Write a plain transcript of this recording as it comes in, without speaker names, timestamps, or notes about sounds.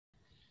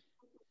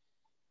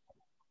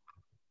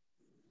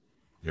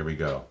Here we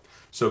go.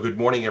 So good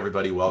morning,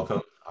 everybody.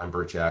 Welcome. I'm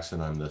Bert Jackson.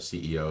 I'm the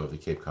CEO of the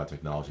Cape Cod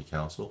Technology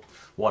Council.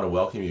 I want to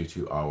welcome you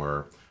to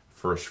our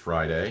first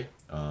Friday.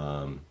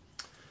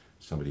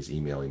 Somebody's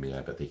emailing me. I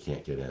bet they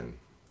can't get in.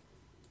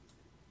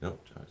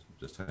 Nope,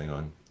 just hang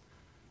on.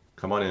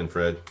 Come on in,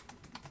 Fred.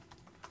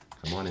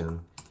 Come on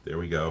in. There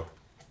we go.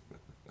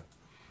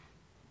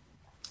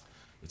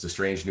 It's a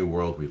strange new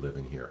world we live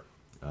in here.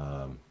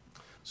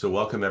 So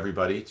welcome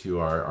everybody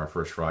to our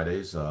first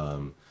Fridays.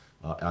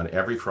 On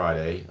every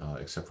Friday,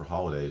 except for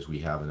holidays, we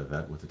have an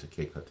event with the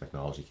Cape Cod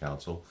Technology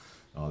Council.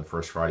 The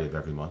first Friday of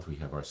every month, we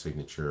have our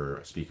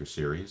signature speaker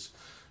series.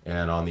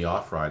 And on the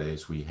off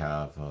Fridays, we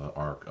have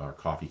our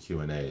coffee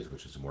Q&As,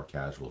 which is a more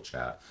casual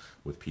chat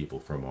with people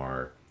from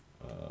our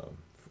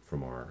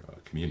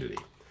community.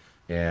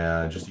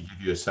 And just to give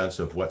you a sense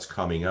of what's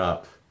coming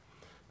up,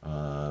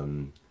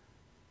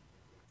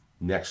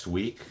 next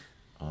week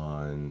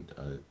on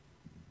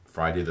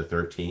Friday the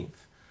 13th,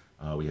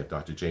 we have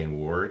Dr. Jane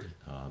Ward,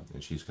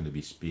 and she's going to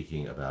be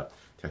speaking about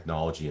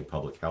technology and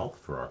public health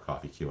for our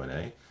coffee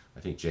Q&A. I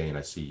think Jane,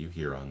 I see you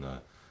here on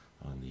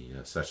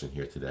the session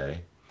here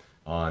today.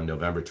 On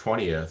November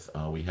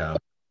 20th, we have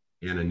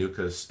Anna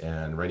Nukas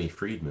and Rennie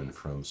Friedman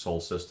from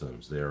Sol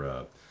Systems.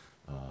 They're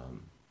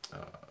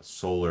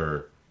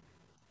solar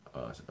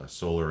a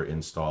solar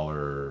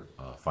installer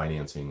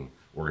financing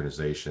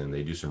organization.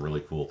 They do some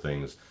really cool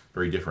things.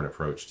 Very different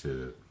approach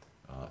to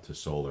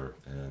solar,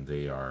 and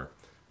they are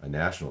a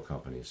national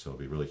company. So I'll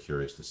be really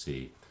curious to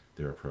see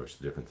their approach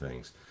to different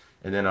things.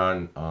 And then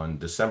on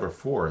December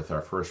 4th,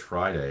 our first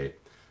Friday,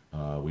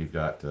 we've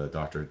got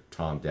Dr.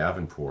 Tom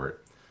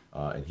Davenport,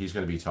 and he's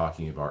going to be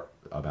talking about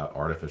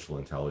artificial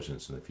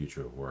intelligence and the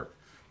future of work.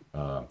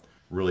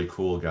 Really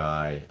cool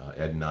guy.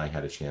 Ed and I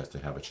had a chance to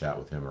have a chat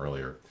with him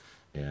earlier,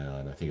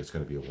 and I think it's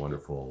going to be a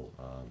wonderful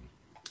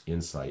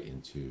insight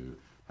into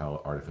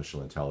how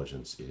artificial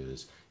intelligence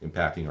is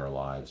impacting our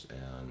lives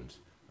and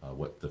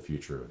what the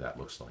future of that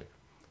looks like.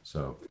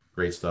 So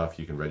great stuff.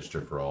 You can register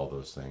for all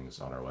those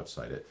things on our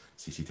website at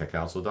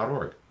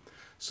cctechcouncil.org.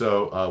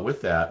 So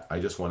with that, I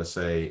just want to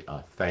say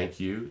thank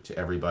you to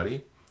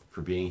everybody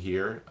for being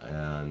here,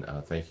 and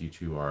thank you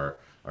to our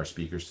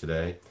speakers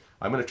today.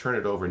 I'm going to turn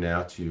it over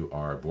now to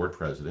our board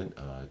president,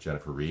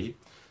 Jennifer Reed,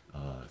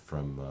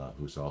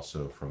 who's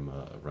also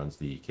runs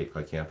the Cape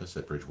Cod campus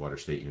at Bridgewater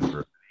State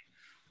University,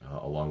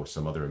 along with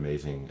some other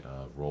amazing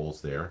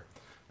roles there.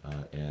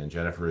 And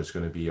Jennifer is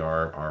going to be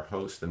our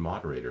host and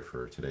moderator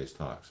for today's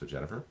talk. So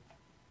Jennifer.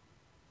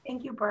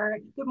 Thank you,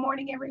 Bert. Good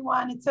morning,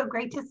 everyone. It's so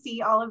great to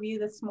see all of you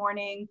this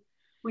morning.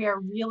 We are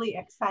really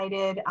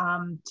excited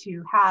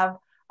to have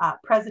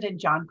President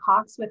John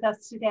Cox with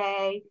us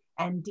today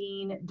and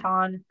Dean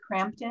Don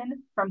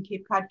Crampton from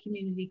Cape Cod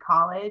Community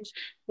College.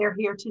 They're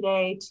here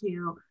today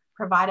to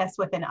provide us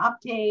with an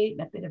update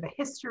and a bit of a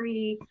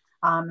history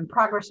and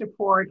progress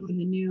report on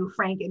the new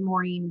Frank and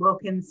Maureen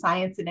Wilkins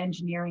Science and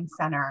Engineering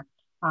Center.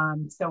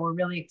 So we're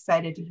really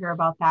excited to hear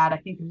about that. I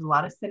think there's a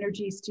lot of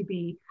synergies to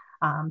be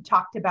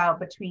talked about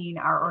between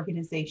our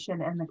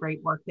organization and the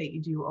great work that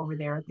you do over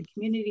there at the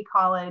community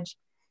college.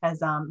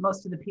 As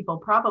most of the people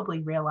probably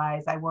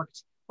realize, I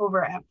worked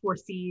over at Four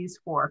Cs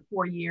for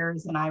 4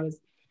 years, and I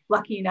was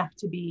lucky enough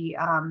to be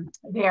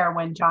there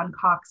when John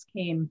Cox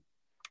came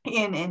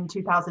in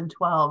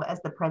 2012 as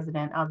the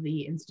president of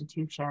the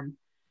institution.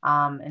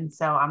 And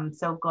so I'm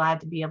so glad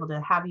to be able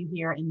to have you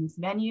here in this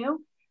venue.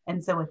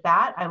 And so with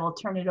that, I will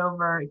turn it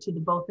over to the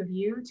both of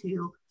you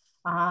to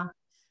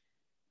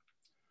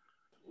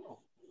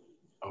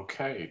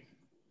Okay,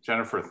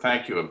 Jennifer,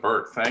 thank you, and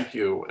Bert, thank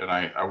you. And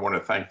I want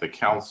to thank the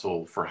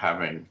council for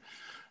having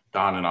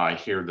Don and I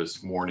here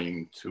this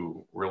morning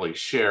to really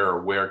share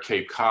where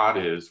Cape Cod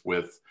is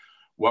with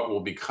what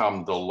will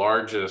become the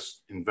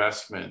largest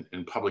investment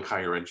in public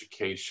higher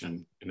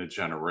education in a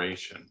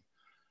generation.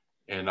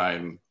 And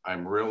I'm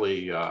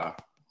really,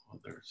 let's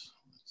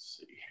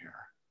see here.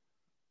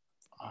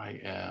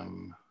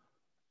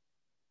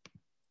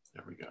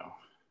 There we go.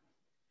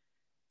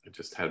 I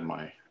just had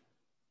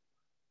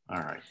all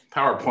right,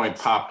 PowerPoint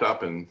popped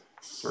up and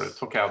sort of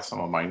took out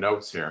some of my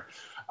notes here.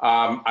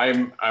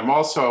 I'm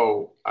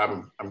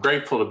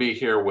grateful to be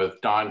here with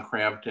Don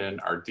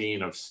Crampton, our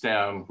Dean of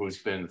STEM, who's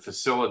been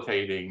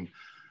facilitating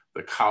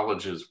the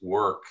college's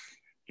work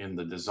in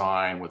the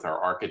design with our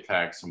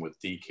architects and with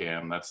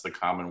DCAM. That's the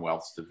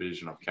Commonwealth's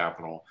Division of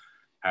Capital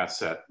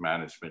Asset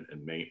Management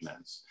and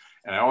Maintenance.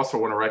 And I also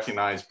want to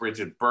recognize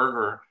Bridget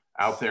Berger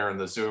out there in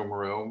the Zoom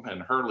room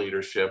and her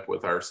leadership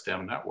with our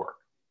STEM network.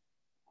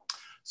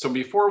 So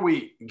before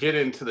we get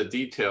into the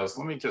details,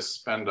 let me just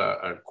spend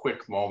a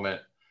quick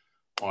moment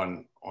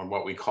on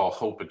what we call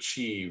Hope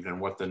Achieved and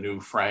what the new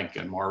Frank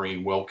and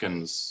Maureen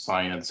Wilkins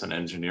Science and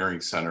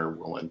Engineering Center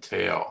will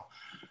entail.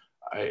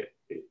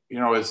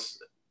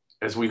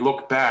 As we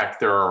look back,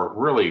 there are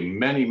really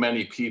many,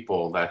 many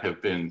people that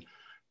have been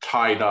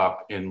tied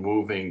up in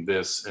moving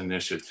this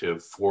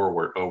initiative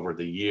forward over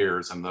the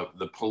years. And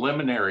the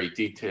preliminary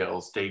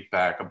details date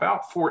back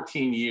about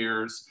 14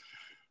 years.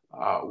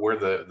 were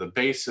the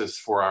basis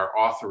for our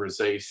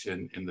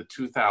authorization in the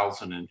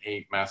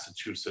 2008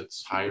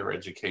 Massachusetts Higher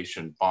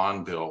Education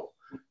Bond Bill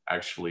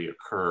actually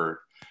occurred.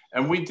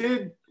 And we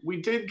did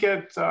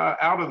get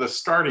out of the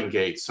starting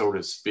gate, so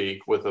to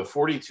speak, with a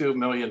 $42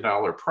 million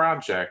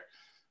project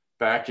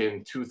back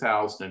in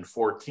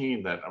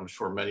 2014 that I'm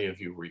sure many of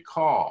you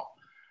recall.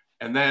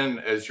 And then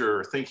as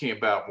you're thinking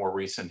about more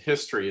recent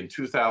history, in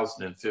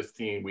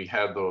 2015, we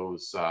had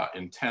those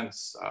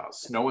intense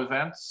snow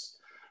events.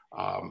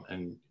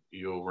 And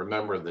you'll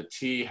remember the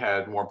T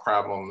had more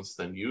problems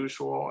than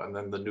usual. And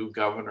then the new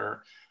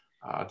governor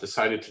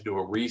decided to do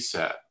a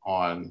reset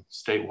on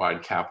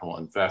statewide capital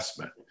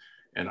investment.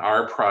 And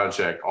our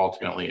project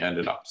ultimately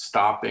ended up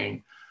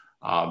stopping.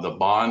 The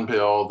bond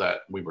bill that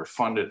we were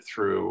funded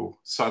through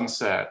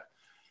sunset.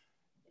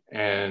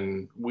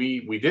 And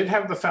we did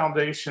have the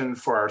foundation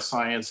for our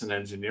Science and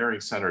Engineering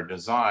Center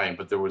design,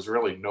 but there was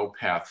really no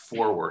path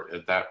forward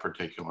at that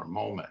particular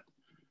moment.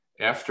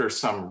 After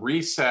some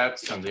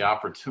resets and the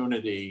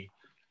opportunity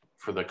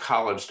for the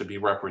college to be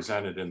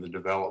represented in the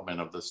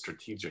development of the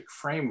strategic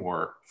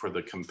framework for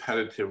the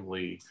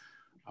competitively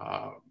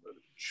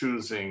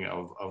choosing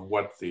of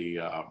what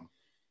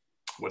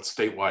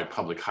statewide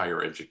public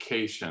higher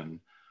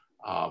education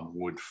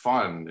would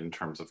fund in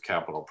terms of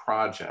capital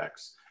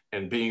projects,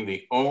 and being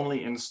the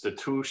only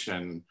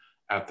institution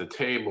at the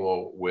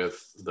table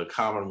with the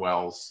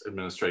Commonwealth's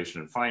Administration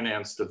and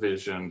Finance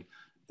Division,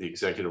 the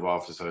Executive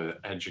Office of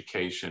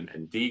Education,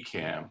 and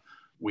DCAM,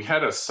 we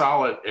had a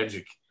solid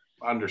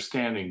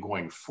understanding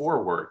going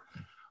forward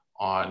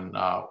on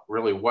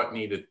really what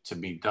needed to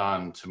be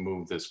done to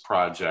move this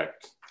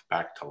project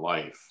back to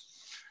life.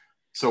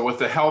 So with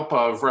the help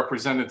of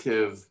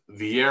Representative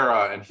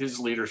Vieira and his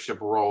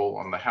leadership role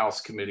on the House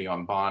Committee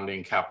on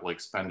Bonding, Capital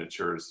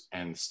Expenditures,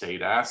 and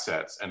State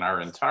Assets, and our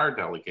entire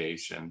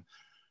delegation,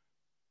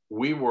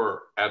 we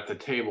were at the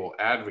table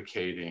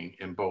advocating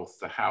in both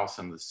the House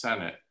and the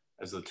Senate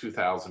as the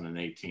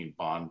 2018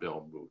 bond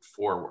bill moved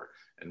forward.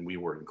 And we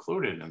were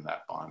included in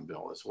that bond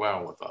bill as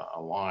well with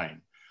a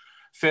line.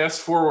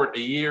 Fast forward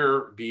a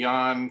year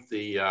beyond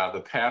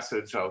the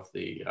passage of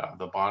the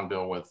bond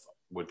bill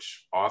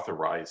which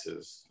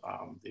authorizes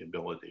the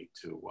ability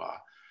to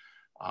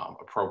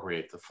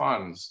appropriate the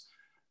funds.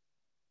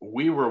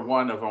 We were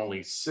one of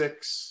only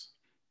 6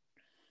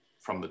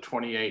 from the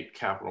 28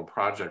 capital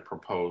project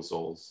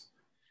proposals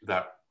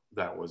that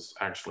was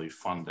actually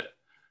funded.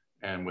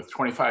 And with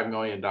 $25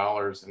 million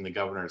in the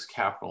governor's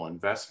capital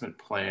investment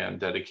plan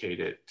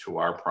dedicated to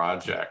our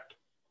project,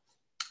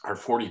 our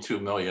 $42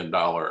 million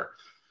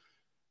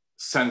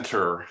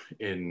center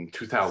in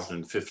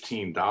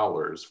 2015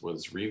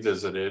 was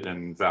revisited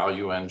and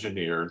value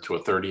engineered to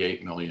a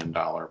 $38 million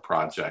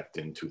project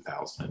in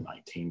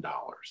 2019.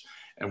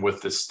 And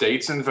with the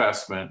state's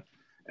investment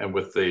and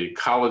with the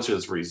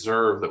college's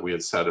reserve that we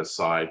had set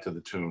aside to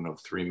the tune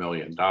of $3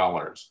 million,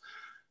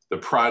 the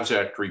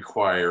project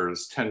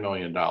requires $10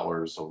 million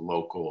of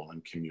local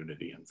and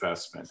community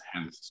investment.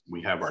 Hence,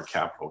 we have our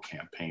capital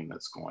campaign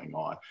that's going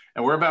on.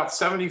 And we're about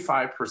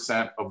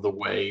 75% of the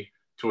way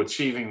to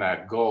achieving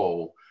that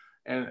goal.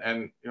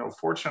 And you know,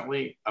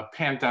 fortunately, a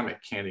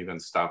pandemic can't even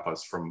stop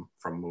us from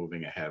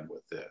moving ahead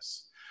with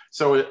this.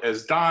 So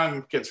as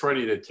Don gets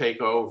ready to take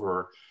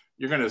over,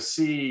 you're gonna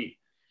see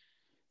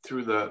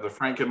through the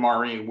Frank and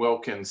Maureen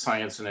Wilkins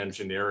Science and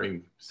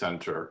Engineering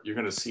Center, you're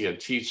gonna see a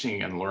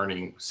teaching and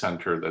learning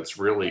center that's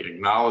really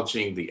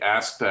acknowledging the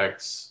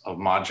aspects of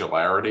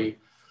modularity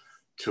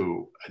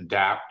to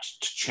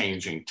adapt to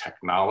changing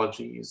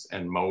technologies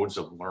and modes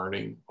of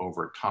learning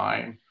over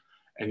time.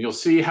 And you'll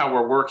see how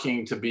we're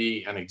working to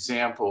be an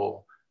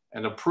example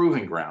and a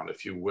proving ground,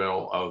 if you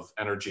will, of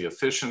energy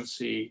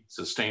efficiency,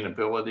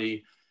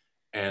 sustainability,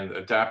 and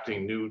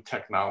adapting new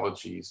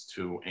technologies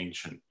to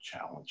ancient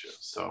challenges.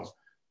 So,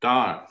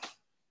 Don,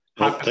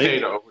 hot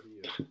potato, over to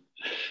you.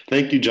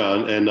 Thank you,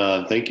 John.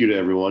 And thank you to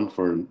everyone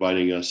for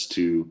inviting us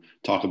to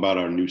talk about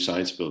our new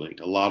science building.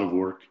 A lot of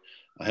work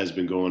has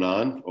been going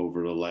on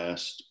over the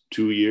last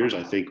 2 years.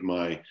 I think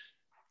my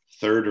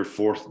 3rd or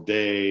 4th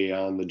day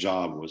on the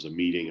job was a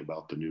meeting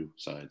about the new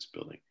science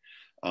building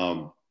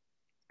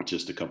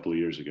just a couple of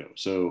years ago.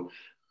 So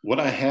what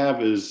I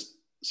have is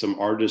some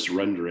artist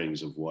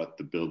renderings of what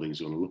the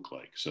building's going to look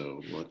like.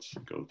 So let's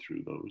go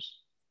through those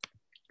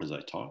as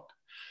I talk.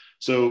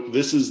 So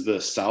this is the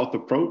south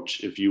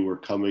approach. If you were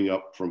coming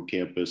up from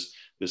campus,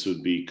 this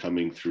would be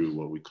coming through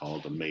what we call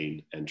the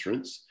main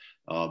entrance.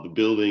 The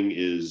building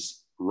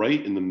is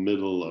right in the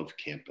middle of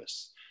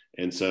campus.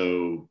 And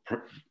so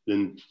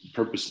then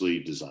purposely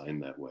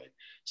designed that way.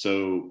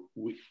 So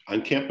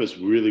on campus,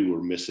 really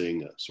we're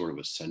missing a sort of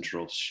a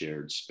central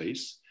shared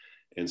space.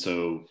 And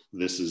so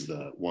this is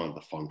one of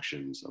the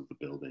functions of the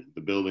building.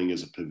 The building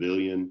is a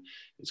pavilion.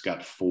 It's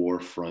got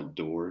 4 front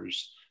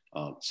doors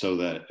so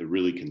that it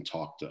really can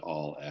talk to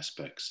all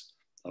aspects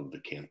of the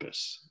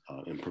campus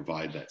and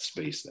provide that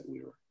space that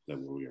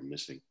we are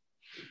missing.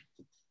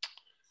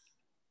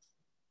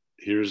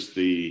 Here's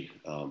the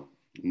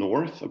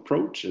north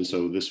approach. And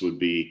so this would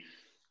be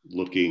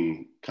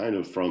looking kind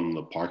of from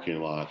the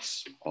parking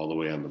lots all the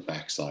way on the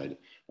backside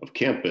of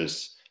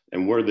campus.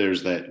 And where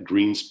there's that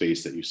green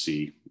space that you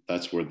see,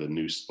 that's where the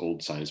new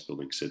old science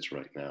building sits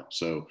right now.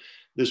 So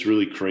this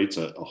really creates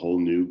a whole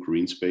new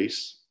green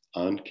space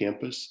on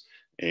campus,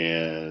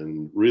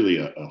 and really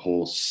a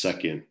whole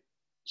secondary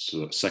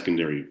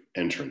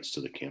entrance to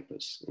the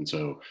campus. And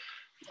so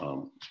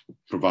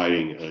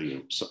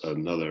providing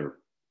another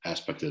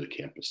aspect of the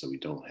campus that we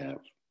don't have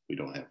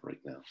right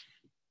now.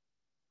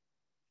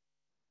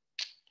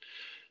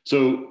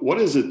 So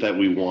what is it that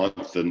we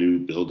want the new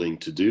building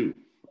to do?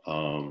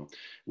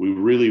 We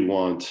really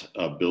want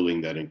a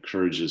building that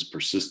encourages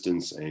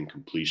persistence and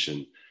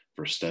completion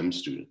for STEM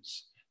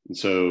students. And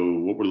so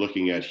what we're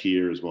looking at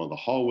here is one of the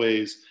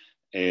hallways,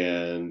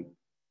 and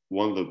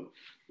one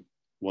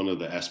of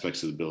the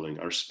aspects of the building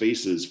are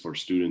spaces for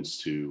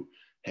students to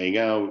hang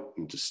out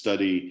and to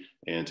study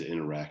and to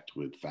interact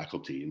with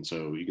faculty. And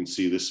so you can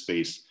see this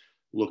space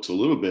looks a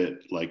little bit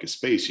like a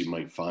space you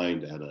might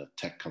find at a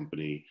tech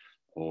company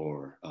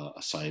or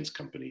a science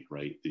company,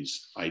 right?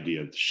 These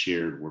idea of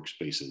shared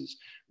workspaces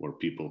where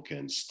people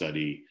can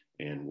study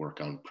and work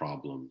on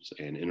problems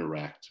and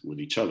interact with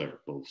each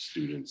other, both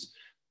students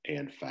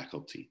and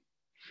faculty.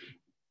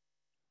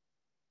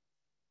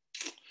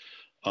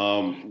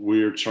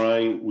 We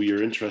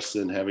are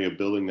interested in having a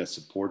building that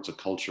supports a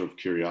culture of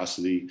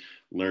curiosity,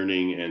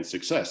 learning, and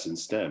success in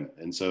STEM.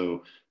 And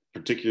so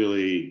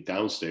particularly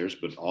downstairs,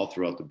 but all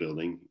throughout the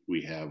building,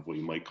 we have what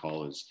you might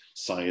call as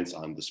science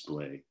on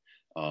display,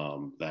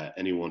 that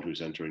anyone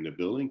who's entering the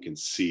building can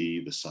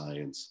see the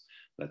science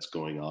that's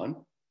going on.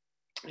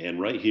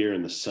 And right here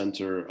in the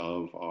center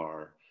of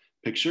our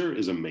picture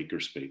is a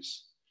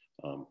makerspace.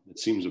 It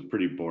seems a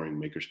pretty boring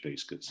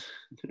makerspace because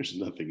there's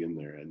nothing in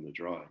there in the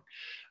drawing.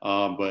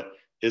 But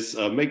it's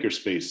a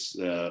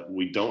makerspace.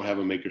 We don't have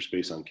a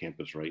makerspace on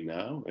campus right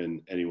now.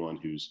 And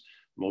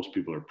most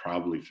people are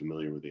probably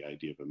familiar with the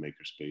idea of a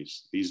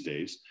makerspace these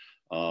days.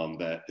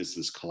 That is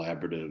this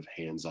collaborative,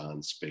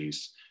 hands-on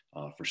space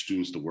for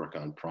students to work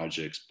on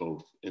projects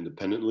both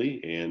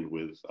independently and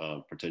with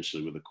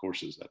potentially with the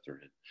courses that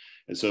they're in.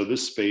 And so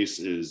this space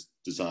is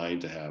designed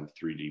to have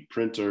 3D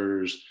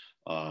printers,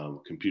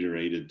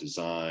 computer-aided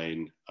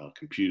design,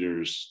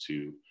 computers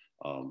to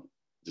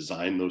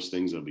design those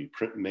things that'll be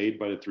made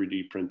by the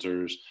 3D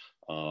printers,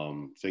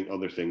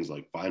 other things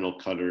like vinyl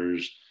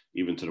cutters,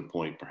 even to the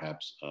point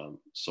perhaps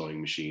sewing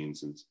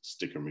machines and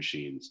sticker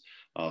machines,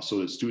 so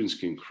that students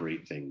can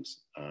create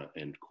things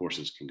and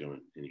courses can go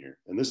in here.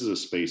 And this is a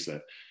space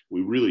that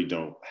we really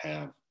don't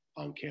have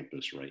on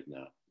campus right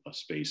now, a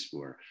space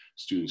where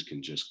students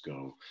can just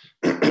go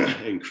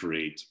and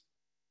create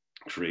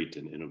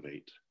and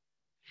innovate.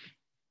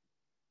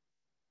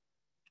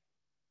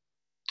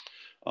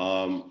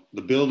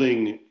 The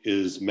building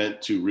is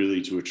meant to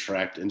really to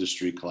attract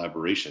industry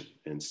collaboration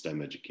in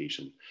STEM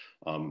education.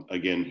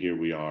 Again, here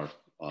we are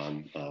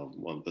on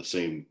the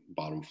same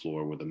bottom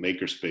floor with a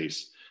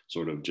makerspace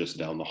sort of just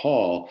down the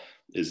hall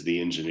is the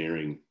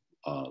engineering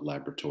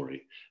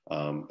laboratory.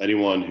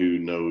 Anyone who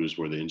knows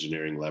where the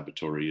engineering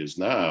laboratory is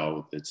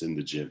now, it's in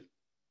the gym.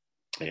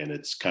 And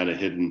it's kind of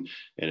hidden.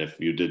 And if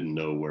you didn't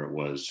know where it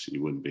was,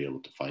 you wouldn't be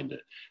able to find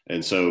it.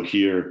 And so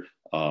here,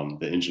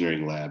 the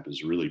engineering lab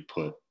is really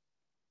put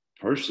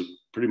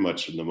pretty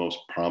much in one of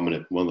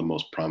the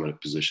most prominent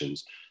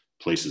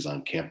places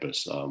on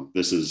campus.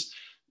 This is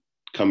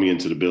coming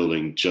into the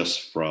building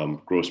just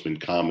from Grossman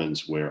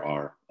Commons, where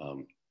our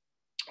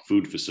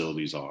food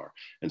facilities are.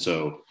 And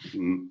so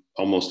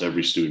almost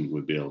every student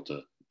would be able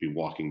to be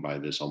walking by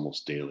this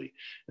almost daily.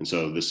 And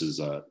so this is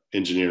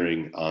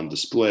engineering on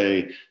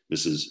display.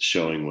 This is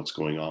showing what's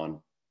going on.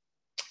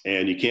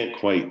 And you can't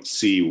quite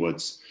see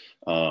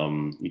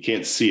you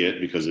can't see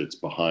it because it's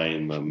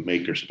behind the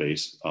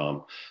makerspace,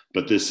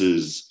 but this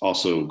is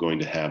also going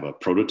to have a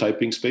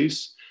prototyping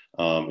space.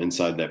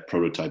 Inside that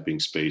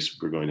prototyping space,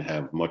 we're going to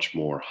have much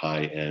more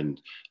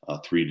high-end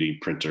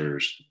 3D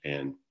printers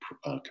and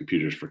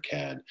computers for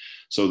CAD,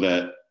 so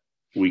that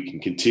we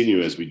can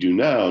continue as we do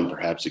now and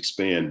perhaps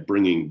expand,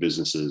 bringing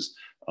businesses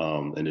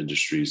and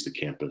industries to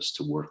campus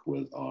to work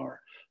with our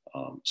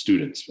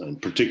students.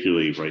 And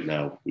particularly right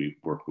now, we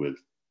work with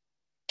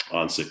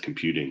on-site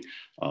computing.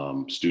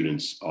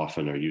 Students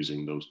often are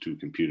using those two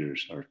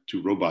computers or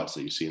two robots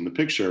that you see in the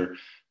picture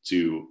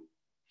to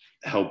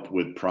help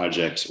with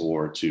projects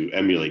or to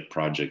emulate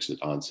projects at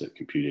on-site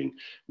computing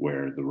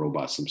where the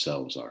robots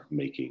themselves are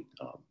making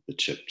the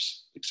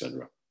chips,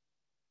 etc.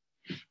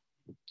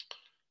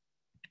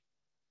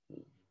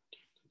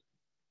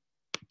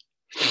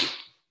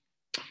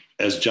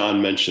 As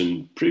John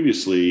mentioned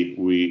previously,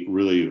 we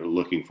really are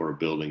looking for a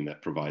building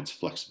that provides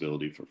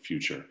flexibility for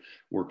future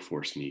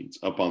workforce needs.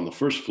 Up on the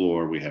first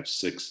floor, we have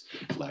 6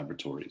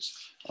 laboratories.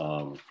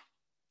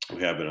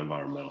 We have an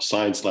environmental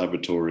science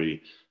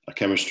laboratory, a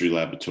chemistry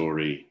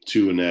laboratory,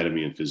 2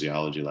 anatomy and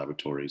physiology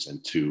laboratories,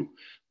 and 2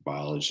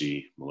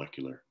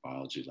 molecular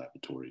biology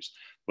laboratories.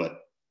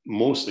 But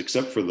most,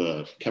 except for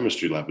the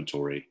chemistry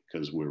laboratory,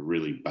 because we're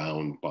really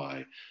bound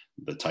by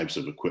the types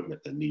of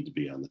equipment that need to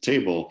be on the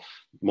table,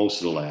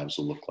 most of the labs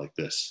will look like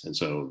this. And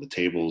so the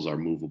tables are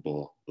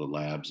movable. The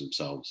labs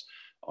themselves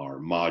are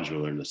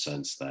modular in the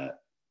sense that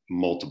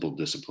multiple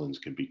disciplines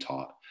can be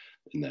taught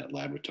in that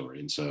laboratory.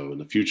 And so in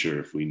the future,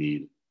 if we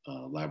need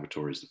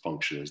laboratories to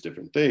function as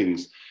different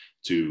things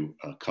to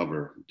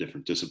cover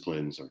different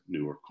disciplines or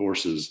newer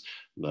courses,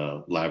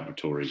 the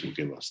laboratories will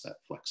give us that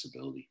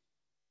flexibility.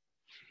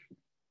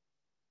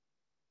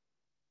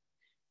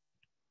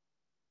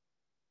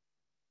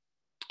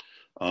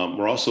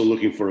 We're also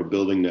looking for a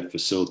building that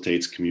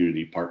facilitates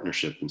community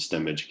partnership in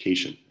STEM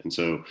education. And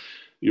so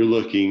you're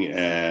looking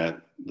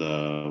at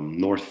the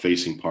north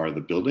facing part of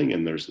the building,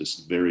 and there's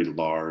this very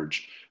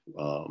large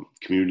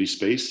community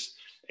space,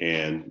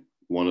 and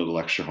one of the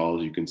lecture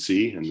halls you can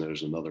see, and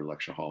there's another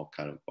lecture hall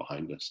kind of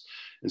behind us.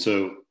 And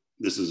so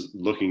this is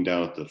looking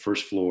down at the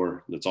first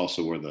floor. That's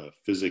also where the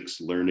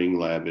physics learning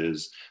lab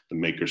is, the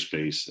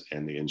makerspace,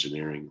 and the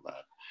engineering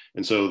lab.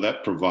 And so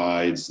that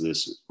provides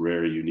this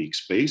rare, unique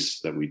space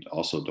that we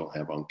also don't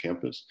have on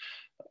campus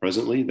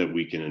presently, that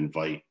we can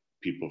invite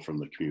people from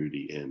the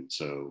community in.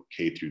 So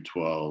K through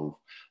 12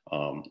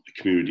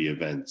 community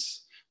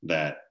events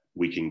that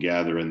we can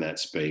gather in that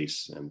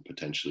space, and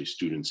potentially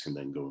students can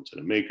then go into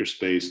the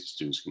makerspace,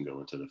 students can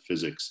go into the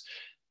physics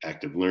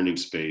active learning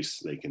space,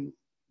 they can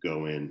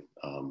go in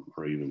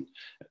or even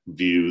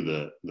view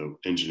the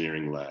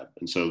engineering lab.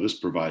 And so this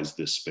provides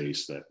this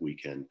space that we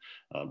can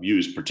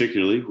use,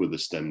 particularly with the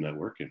STEM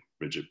network and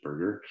Bridget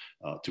Berger,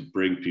 to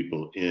bring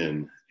people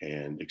in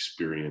and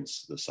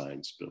experience the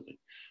science building.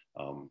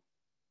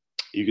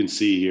 You can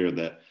see here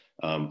that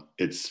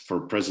it's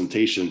for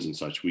presentations and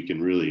such, we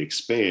can really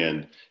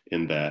expand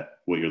in that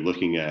what you're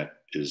looking at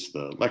is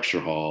the lecture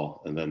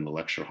hall, and then the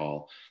lecture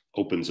hall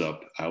opens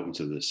up out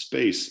into this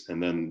space,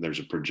 and then there's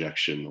a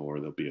projection, or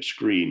there'll be a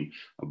screen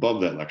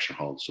above that lecture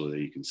hall so that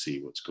you can see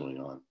what's going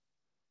on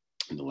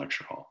in the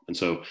lecture hall. And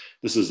so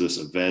this is this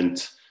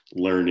event,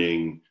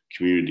 learning,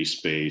 community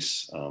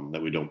space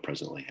that we don't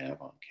presently have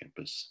on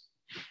campus.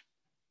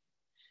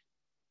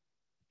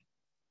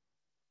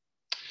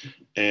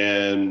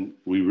 And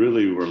we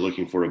really were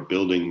looking for a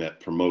building that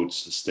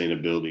promotes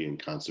sustainability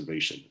and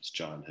conservation, as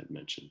John had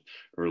mentioned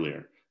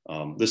earlier.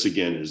 This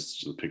again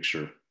is the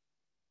picture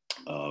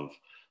of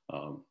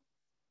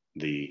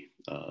the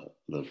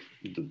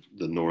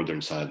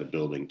northern side of the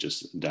building,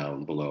 just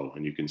down below.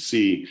 And you can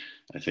see,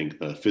 I think,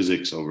 the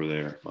physics over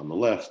there on the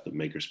left, the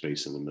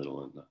makerspace in the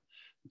middle, and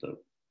the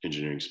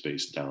engineering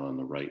space down on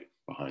the right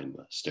behind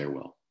the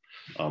stairwell.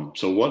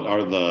 So what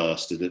are the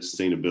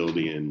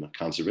sustainability and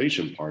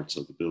conservation parts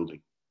of the building?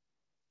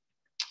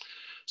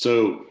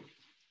 So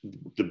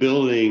the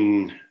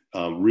building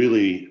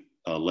really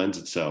lends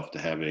itself to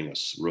having a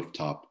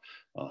rooftop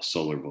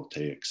solar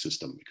voltaic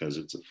system, because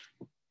it's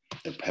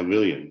a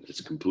pavilion.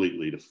 It's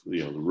completely,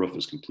 the roof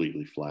is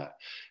completely flat.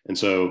 And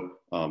so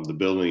the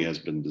building has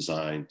been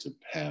designed to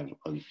have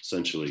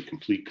essentially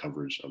complete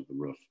coverage of the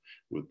roof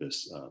with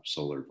this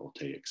solar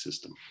voltaic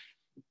system.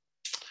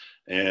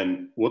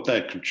 And what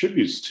that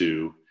contributes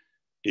to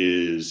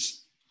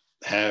is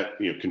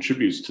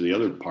contributes to the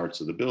other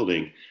parts of the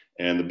building.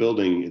 And the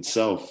building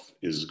itself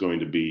is going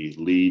to be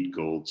LEED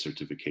Gold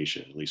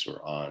certification. At least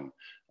we're on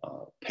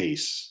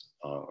pace,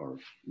 or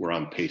we're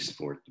on pace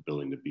for the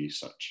building to be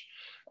such.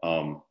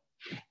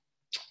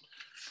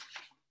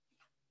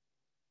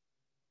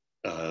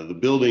 The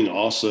building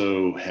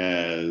also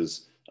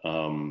has,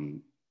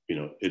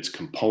 its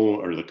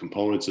component, or the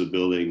components of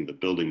the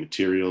building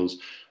materials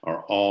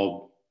are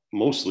all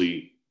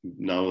mostly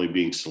not only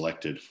being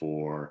selected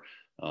for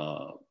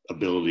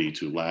ability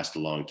to last a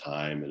long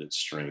time, and its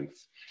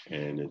strength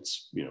and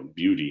its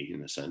beauty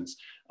in a sense.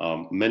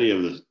 Many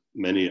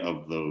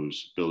of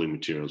those building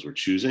materials we're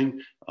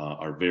choosing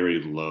are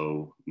very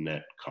low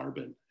net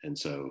carbon, and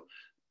so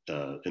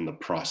in the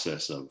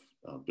process of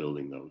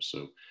building those.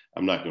 So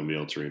I'm not going to be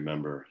able to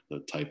remember the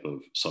type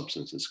of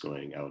substance that's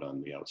going out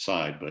on the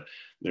outside, but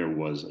there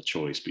was a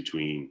choice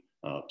between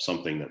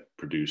something that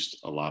produced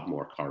a lot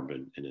more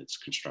carbon in its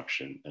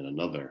construction and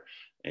another.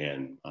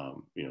 And,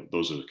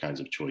 those are the kinds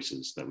of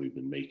choices that we've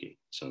been making.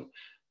 So,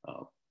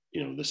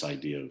 this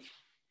idea of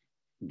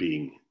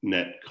being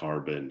net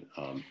carbon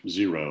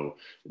zero,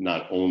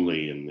 not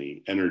only in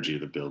the energy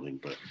of the building,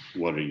 but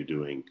what are you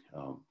doing?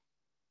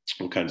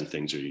 What kinds of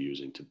things are you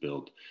using to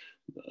build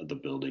the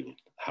building?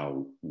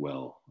 How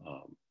well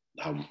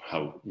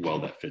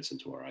that fits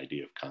into our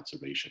idea of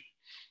conservation.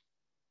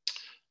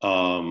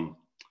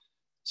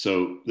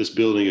 So this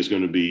building is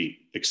going to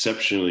be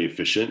exceptionally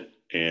efficient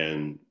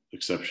and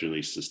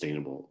exceptionally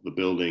sustainable. The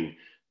building,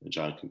 and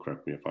John can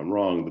correct me if I'm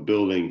wrong, the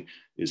building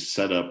is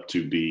set up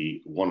to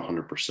be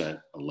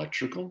 100%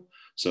 electrical,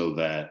 so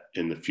that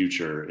in the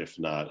future, if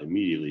not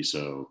immediately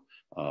so,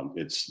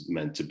 it's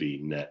meant to be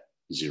net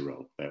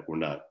zero, that we're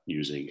not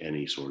using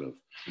any sort of,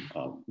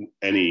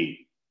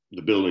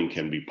 the building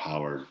can be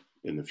powered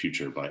in the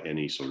future by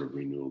any sort of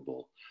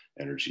renewable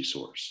energy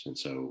source. And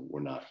so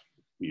we're not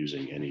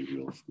using any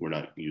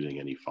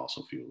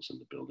fossil fuels in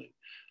the building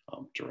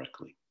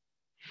directly.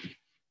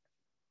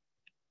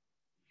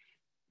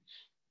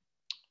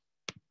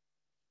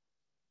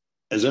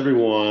 As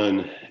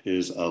everyone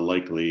is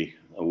likely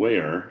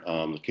aware,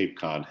 the Cape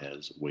Cod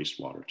has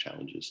wastewater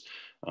challenges.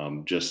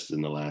 Just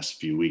in the last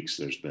few weeks,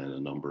 there's been a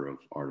number of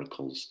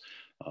articles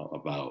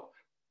about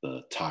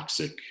the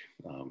toxic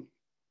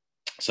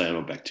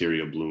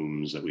cyanobacteria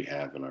blooms that we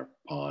have in our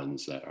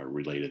ponds that are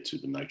related to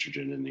the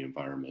nitrogen in the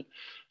environment.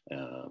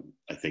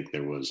 I think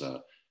there's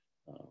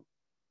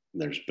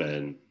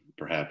been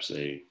perhaps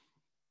a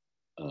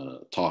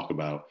talk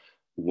about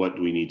what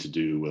we need to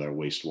do with our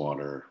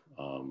wastewater,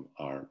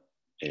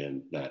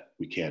 and that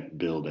we can't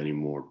build any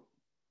more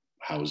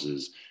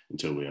houses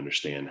until we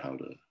understand how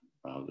to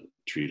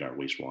treat our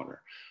wastewater.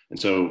 And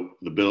so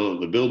the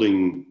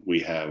building, we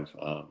have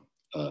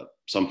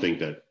something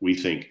that we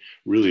think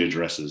really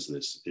addresses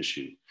this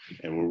issue.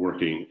 And we're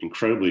working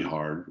incredibly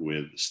hard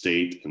with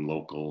state and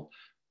local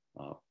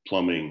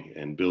plumbing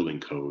and building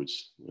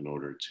codes in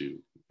order to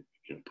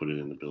put it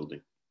in the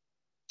building.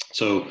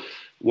 So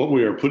what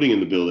we are putting in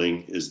the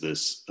building is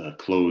this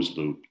closed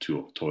loop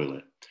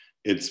toilet.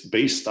 It's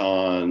based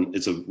on,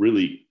 it's a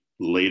really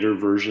later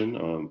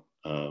version,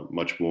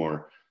 much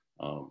more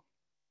a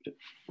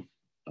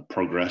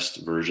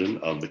progressed version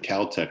of the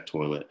Caltech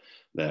toilet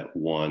that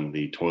won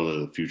the Toilet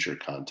of the Future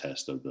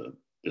contest of the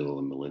Bill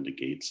and Melinda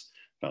Gates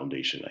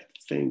Foundation, I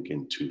think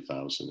in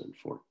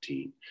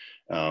 2014.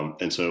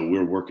 And so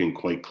we're working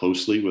quite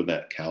closely with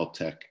that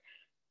Caltech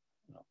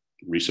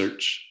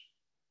research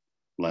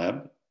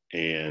lab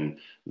and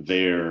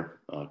their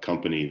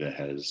company that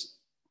has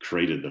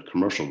created the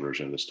commercial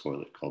version of this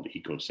toilet called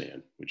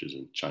EcoSan, which is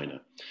in China.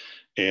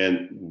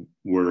 And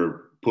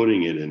we're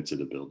putting it into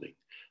the building.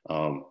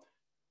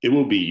 It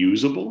will be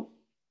usable.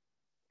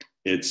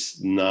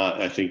 It's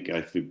not, I think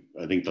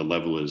the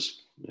level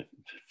is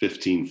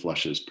 15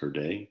 flushes per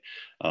day,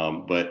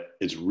 but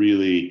it's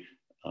really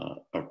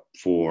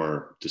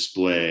for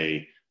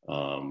display,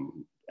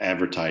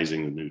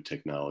 advertising the new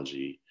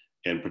technology,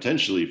 and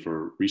potentially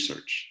for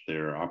research.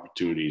 There are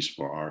opportunities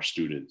for our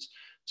students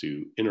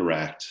to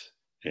interact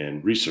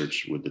and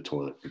research with the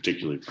toilet,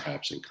 particularly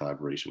perhaps in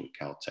collaboration with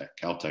Caltech.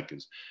 Caltech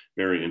is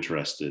very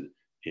interested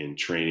in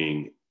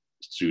training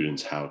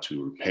students how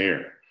to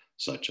repair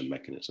such a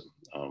mechanism.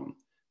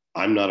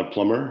 I'm not a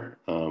plumber.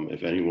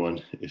 If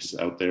anyone is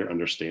out there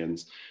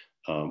understands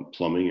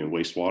plumbing and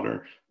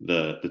wastewater,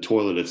 the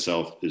toilet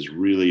itself is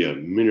really a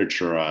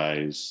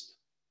miniaturized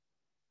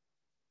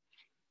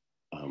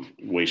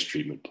waste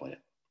treatment plant.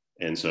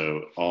 And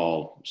so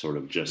all sort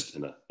of just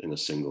in a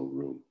single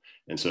room.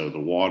 And so the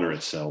water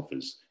itself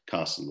is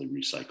constantly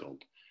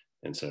recycled.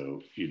 And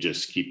so you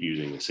just keep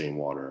using the same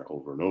water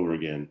over and over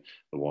again.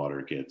 The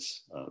water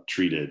gets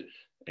treated,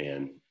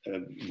 and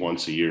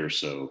once a year or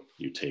so,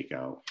 you take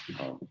out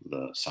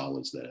the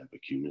solids that have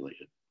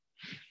accumulated.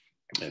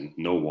 And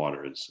no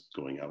water is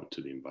going out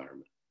into the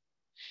environment.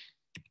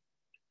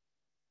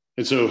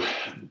 And so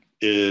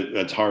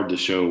it's hard to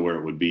show where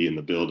it would be in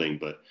the building,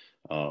 but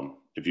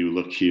if you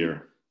look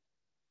here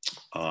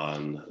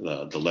on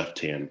the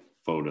left-hand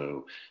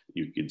photo,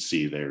 you can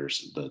see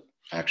there's the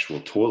actual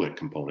toilet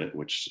component,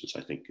 which is,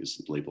 I think is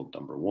labeled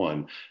number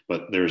 1,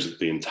 but there's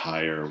the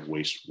entire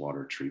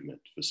wastewater treatment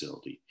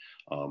facility.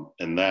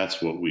 And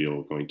that's what we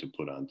are going to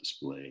put on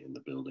display in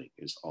the building,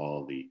 is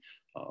all the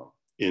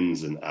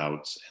ins and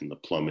outs and the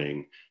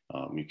plumbing.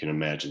 You can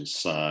imagine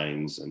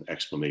signs and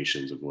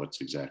explanations of what's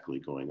exactly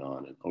going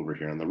on. And over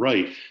here on the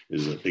right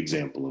is an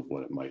example of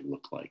what it might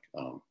look like.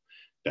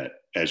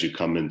 That as you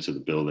come into the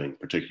building,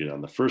 particularly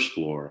on the first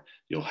floor,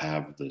 you'll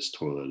have this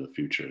toilet of the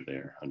future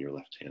there on your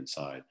left-hand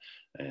side.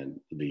 And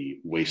the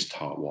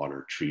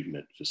wastewater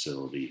treatment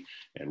facility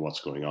and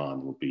what's going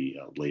on will be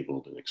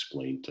labeled and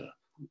explained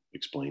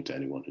to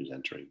anyone who's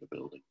entering the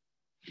building.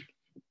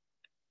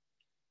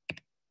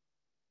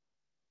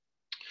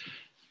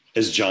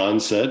 As John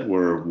said,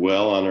 we're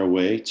well on our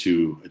way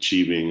to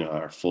achieving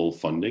our full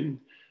funding.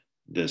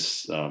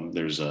 There's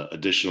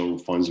additional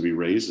funds to be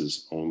raised,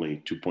 is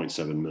only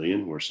 2.7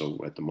 million. So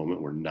at the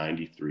moment, we're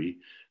 93%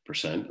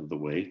 of the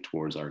way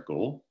towards our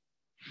goal.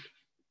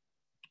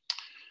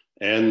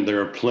 And there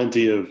are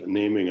plenty of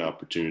naming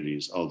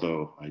opportunities,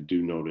 although I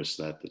do notice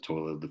that the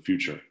toilet of the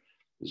future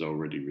is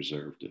already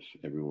reserved if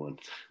everyone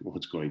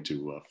was going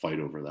to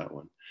fight over that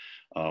one.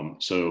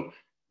 So,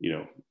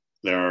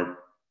 there are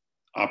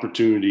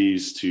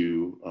opportunities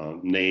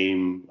to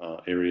name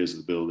areas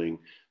of the building.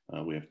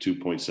 We have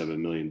 $2.7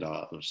 million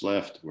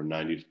left. We're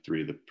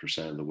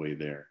 93% of the way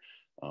there.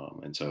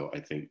 And so I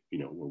think,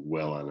 we're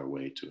well on our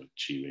way to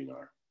achieving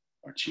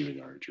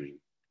our dream.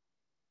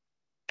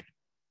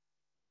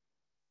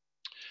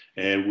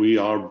 And we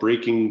are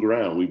breaking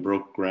ground. We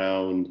broke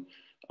ground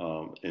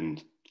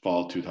in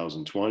fall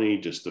 2020,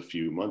 just a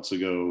few months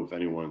ago. If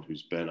anyone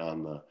who's been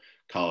on the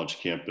college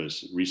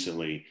campus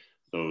recently,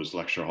 those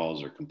lecture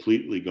halls are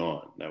completely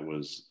gone. That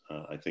was,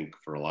 I think,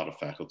 for a lot of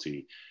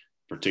faculty,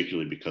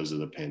 particularly because of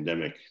the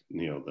pandemic,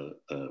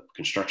 the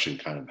construction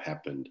kind of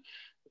happened,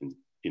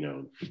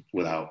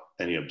 without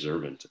any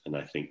observant. And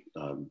I think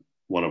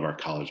one of our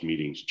college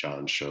meetings,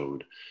 John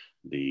showed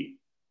the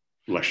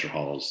lecture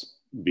halls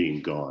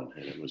being gone.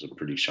 And it was a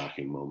pretty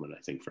shocking moment,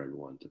 I think, for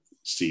everyone to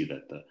see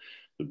that the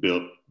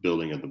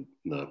building of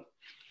the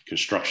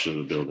construction of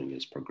the building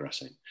is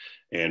progressing.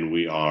 And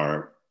we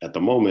are at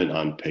the moment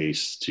on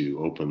pace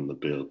to open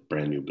the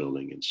brand new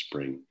building in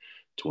spring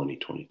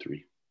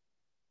 2023.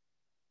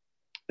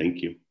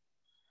 Thank you.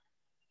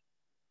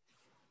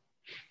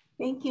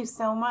 Thank you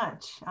so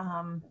much,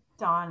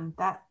 Don.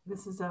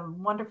 This is a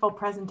wonderful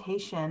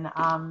presentation.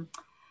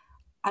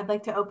 I'd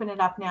like to open it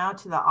up now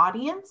to the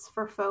audience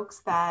for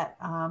folks that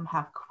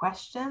have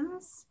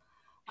questions.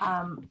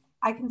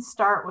 I can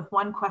start with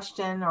one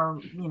question or,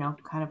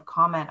 kind of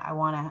comment I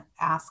want to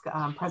ask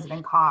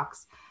President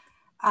Cox.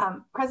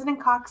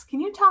 President Cox,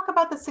 can you talk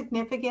about the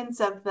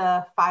significance of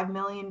the $5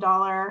 million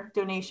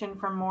donation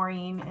from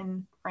Maureen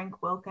and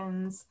Frank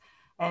Wilkins,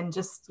 and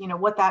just,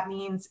 what that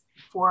means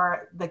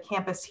for the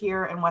campus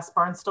here in West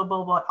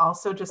Barnstable, but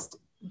also just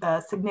the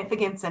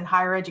significance in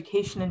higher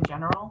education in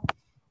general?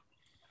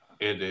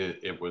 It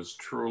is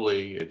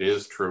truly a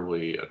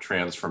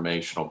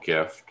transformational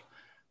gift.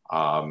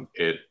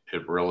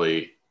 It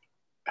really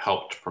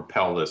helped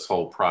propel this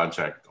whole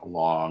project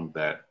along.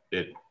 That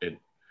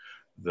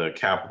the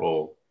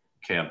capital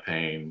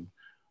campaign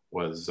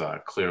was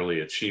clearly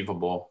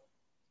achievable.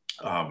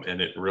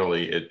 And it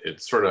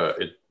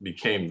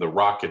became the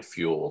rocket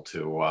fuel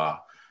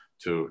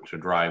to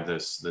drive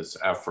this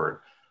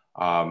effort.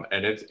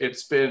 And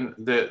it's been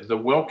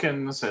the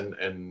Wilkins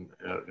and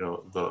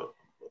the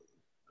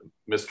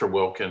Mr.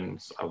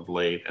 Wilkins of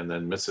late, and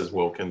then Mrs.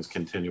 Wilkins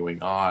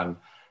continuing on,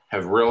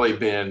 have really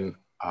been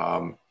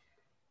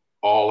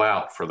all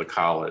out for the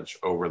college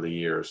over the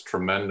years.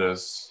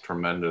 Tremendous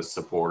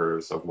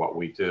supporters of what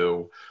we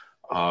do.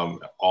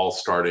 All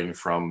starting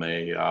from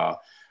an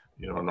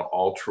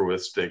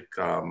altruistic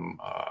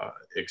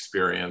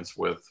experience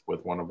with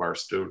one of our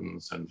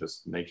students and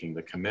just making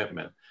the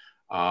commitment.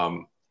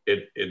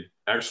 It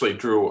actually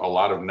drew a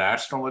lot of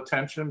national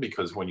attention,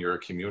 because when you're a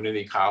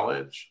community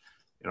college,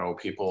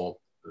 people,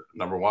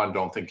 number one,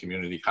 don't think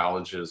community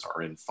colleges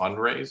are in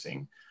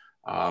fundraising.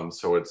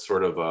 So it's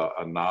sort of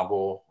a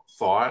novel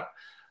thought.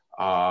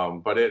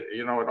 But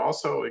it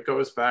also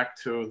goes back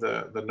to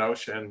the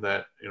notion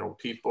that,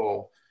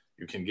 people,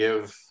 you can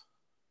give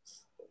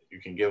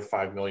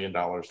 $5 million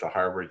to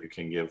Harvard, you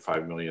can give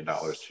 $5 million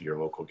to your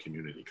local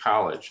community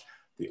college.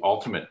 The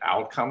ultimate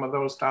outcome of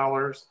those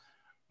dollars,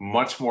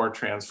 much more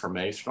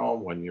transformational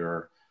when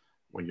you're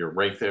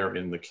right there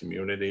in the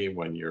community,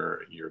 when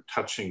you're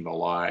touching the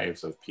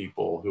lives of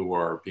people who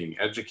are being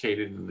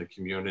educated in the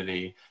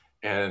community.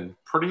 And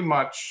pretty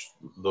much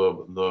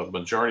the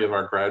majority of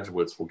our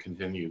graduates will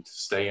continue to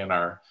stay in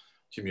our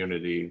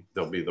community.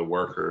 They'll be the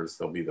workers,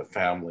 they'll be the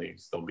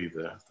families, they'll be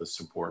the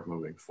support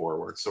moving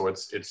forward. So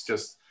it's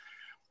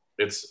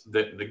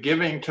the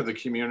giving to the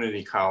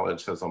community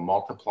college has a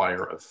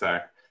multiplier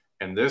effect.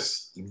 And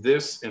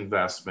this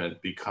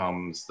investment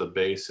becomes the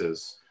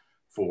basis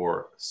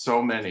for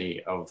so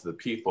many of the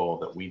people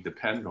that we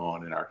depend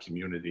on in our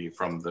community,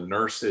 from the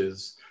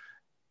nurses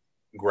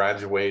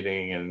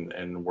graduating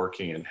and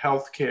working in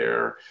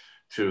healthcare,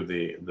 to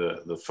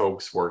the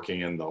folks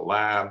working in the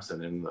labs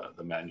and in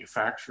the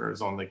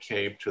manufacturers on the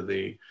Cape, to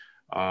the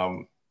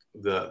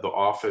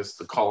office,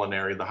 the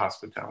culinary, the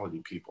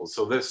hospitality people.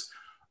 So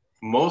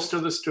most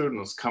of the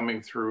students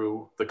coming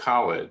through the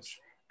college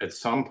at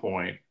some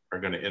point are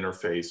going to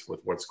interface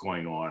with what's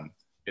going on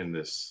in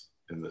this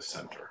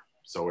center.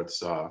 So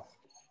it's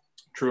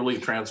truly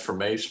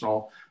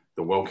transformational.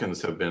 The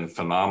Wilkins have been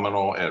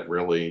phenomenal at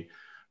really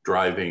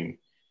driving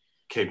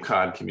Cape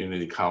Cod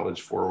Community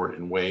College forward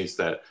in ways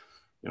that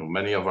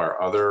many of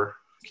our other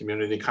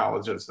community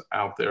colleges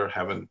out there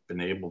haven't been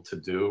able to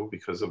do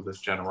because of this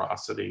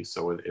generosity.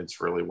 So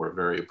it's really, we're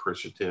very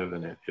appreciative,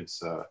 and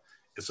it's a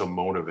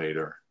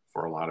motivator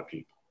for a lot of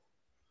people.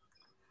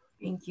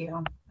 Thank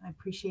you. I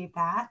appreciate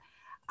that.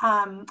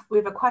 We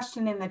have a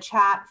question in the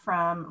chat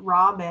from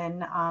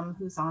Robin,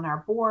 who's on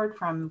our board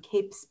from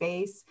Cape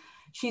Space.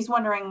 She's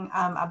wondering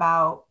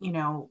about,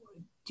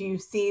 do you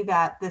see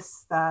that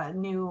this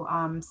new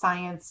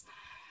science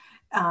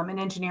and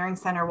engineering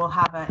center will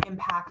have an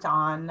impact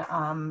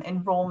on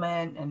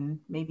enrollment and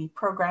maybe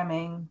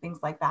programming, things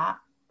like that?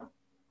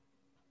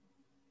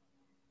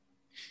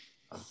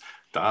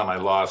 Don, I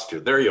lost you.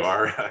 There you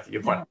are.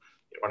 You want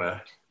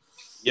to?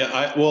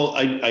 Yeah,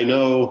 I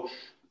know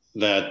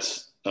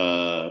that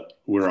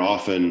we're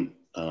often,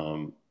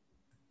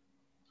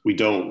 we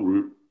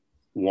don't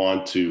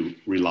want to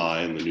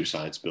rely on the new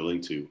science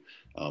building to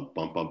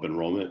bump up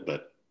enrollment,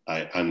 but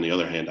on the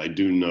other hand, I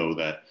do know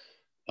that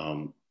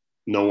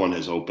no one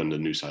has opened a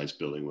new science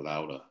building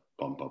without a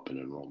bump up in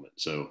enrollment.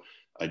 So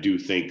I do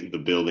think the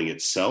building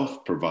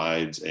itself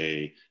provides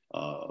a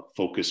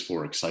focus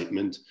for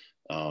excitement,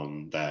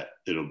 that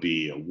it'll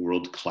be a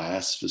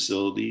world-class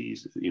facility.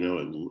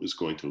 It is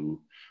going to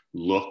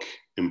look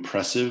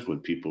impressive when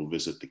people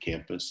visit the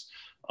campus.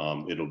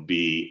 It'll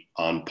be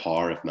on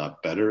par, if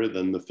not better,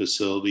 than the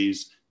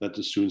facilities that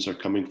the students are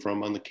coming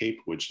from on the Cape,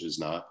 which is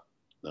not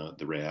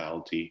the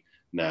reality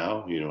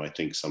now. I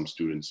think some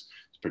students,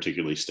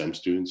 particularly STEM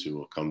students who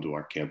will come to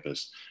our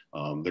campus.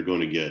 They're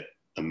going to get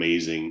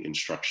amazing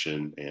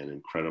instruction and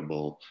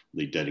incredibly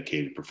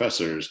dedicated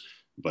professors,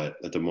 but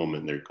at the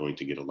moment they're going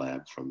to get a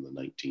lab from the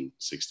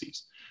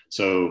 1960s.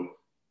 So,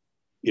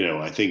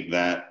 I think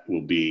that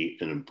will be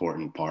an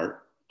important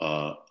part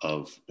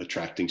of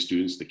attracting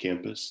students to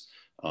campus.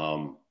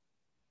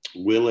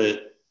 Will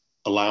it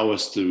allow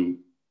us to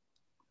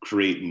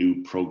create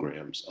new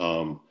programs?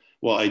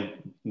 Well, I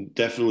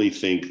definitely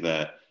think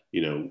that,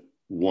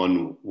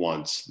 one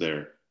wants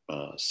their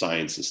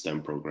science and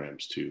STEM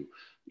programs to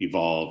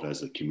evolve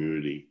as the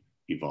community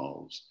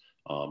evolves.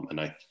 And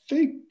I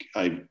think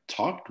I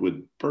talked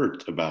with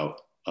Bert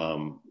about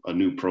a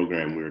new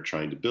program we were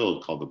trying to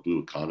build called the Blue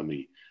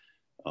Economy.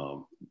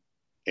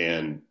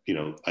 And,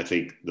 I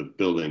think the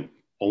building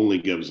only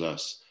gives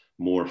us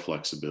more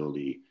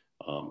flexibility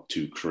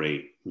to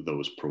create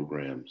those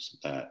programs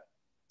that,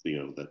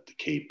 that the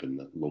Cape and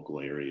the local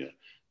area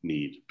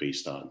need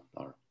based on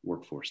our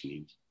workforce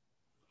needs.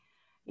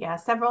 Yeah,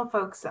 several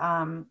folks,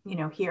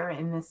 here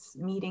in this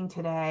meeting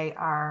today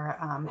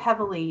are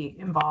heavily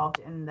involved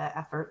in the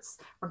efforts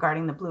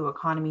regarding the blue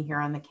economy here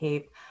on the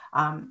Cape.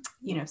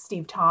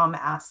 Steve Tom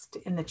asked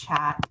in the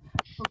chat,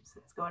 oops,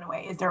 it's going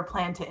away. Is there a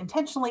plan to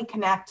intentionally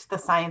connect the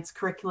science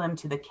curriculum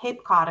to the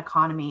Cape Cod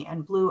economy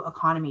and blue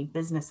economy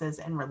businesses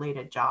and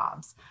related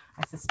jobs?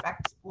 I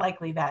suspect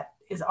likely that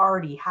is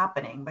already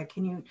happening, but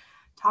can you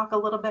talk a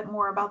little bit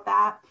more about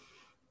that?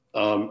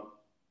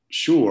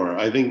 Sure.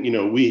 I think,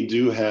 we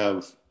do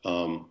have,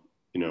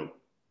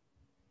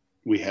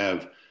 we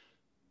have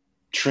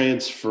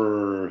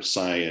transfer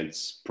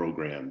science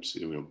programs,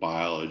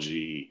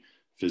 biology,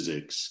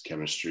 physics,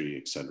 chemistry,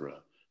 et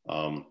cetera.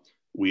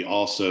 We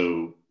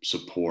also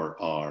support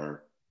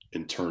our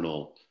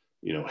internal,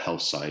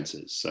 health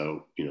sciences.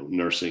 So,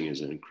 nursing is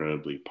an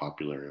incredibly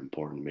popular and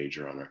important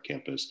major on our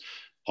campus.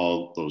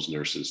 All those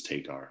nurses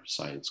take our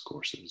science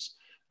courses.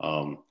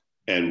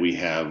 And we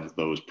have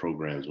those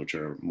programs which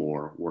are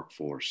more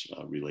workforce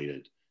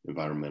related,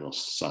 environmental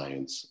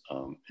science,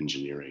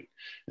 engineering.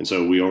 And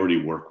so we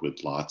already work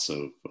with lots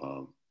of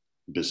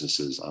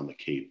businesses on the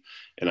Cape.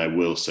 And I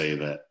will say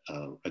that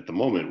at the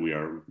moment, we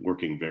are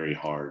working very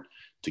hard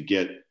to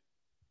get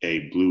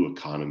a blue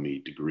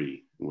economy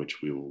degree, in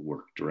which we will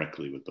work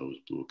directly with those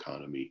blue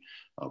economy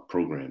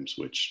programs,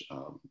 which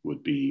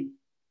would be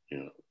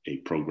a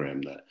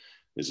program that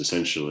is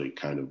essentially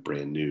kind of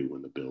brand new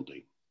when the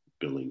building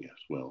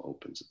as well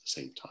opens at the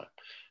same time.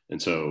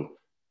 And so,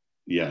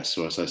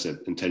 so as I said,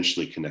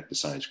 intentionally connect the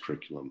science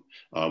curriculum.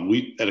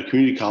 We at a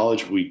community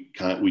college, we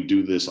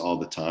do this all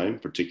the time,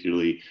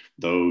 particularly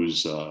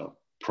those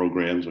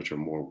programs which are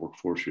more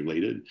workforce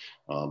related.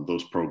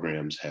 Those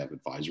programs have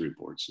advisory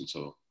boards, and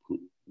so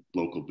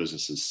local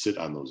businesses sit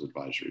on those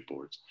advisory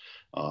boards,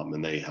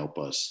 and they help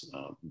us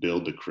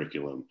build the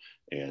curriculum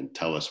and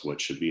tell us what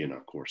should be in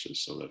our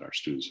courses so that our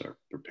students are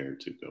prepared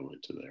to go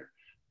into their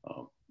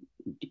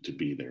to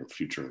be their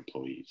future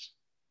employees.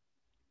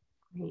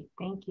 Great,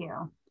 thank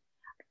you.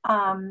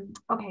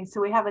 Okay,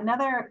 so we have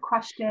another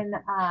question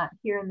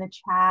here in the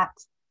chat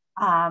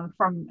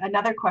from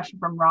another question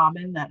from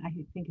Robin that I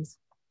think is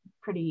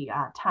pretty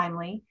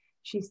timely.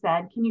 She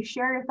said, can you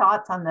share your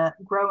thoughts on the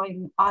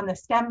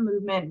STEM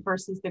movement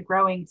versus the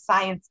growing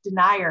science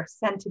denier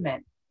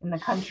sentiment in the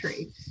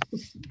country?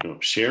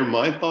 Share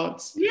my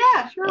thoughts?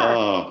 Yeah, sure.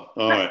 All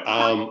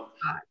right.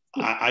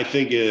 I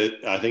think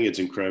it's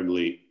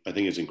incredibly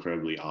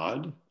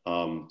odd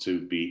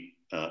to be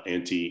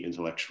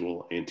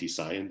anti-intellectual,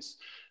 anti-science.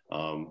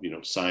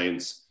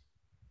 Science.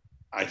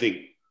 I think,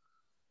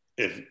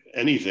 if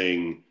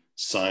anything,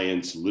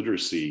 science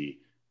literacy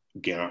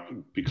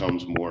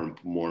becomes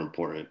more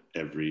important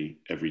every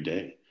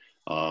day.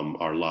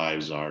 Our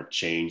lives are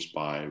changed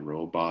by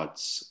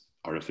robots,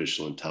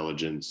 artificial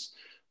intelligence,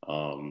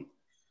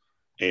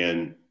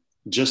 and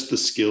just the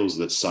skills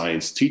that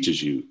science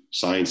teaches you.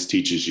 Science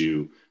teaches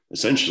you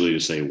essentially to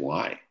say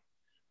why,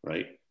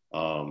 right?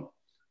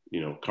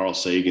 Carl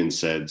Sagan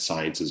said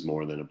science is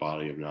more than a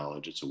body of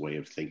knowledge, it's a way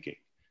of thinking.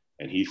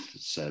 And he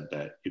said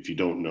that if you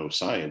don't know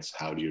science,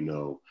 how do you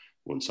know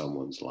when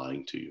someone's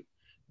lying to you?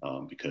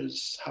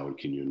 Because how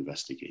can you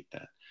investigate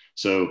that?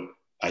 So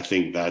I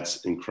think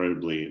that's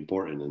incredibly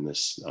important in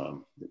this,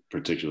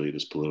 particularly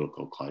this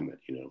political climate,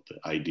 the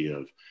idea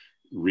of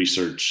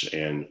research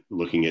and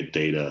looking at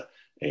data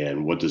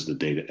and what does the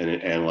data, and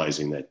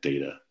analyzing that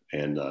data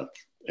and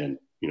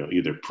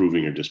either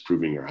proving or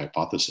disproving your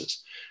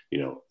hypothesis,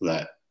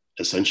 that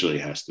essentially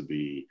has to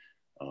be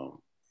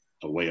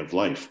a way of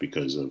life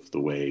because of the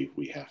way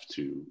we have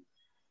to,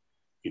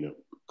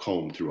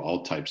 comb through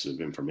all types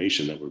of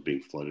information that we're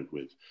being flooded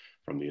with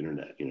from the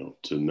internet.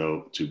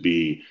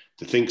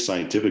 To think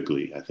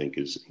scientifically, I think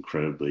is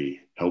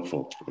incredibly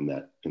helpful in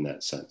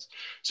that sense.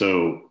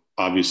 So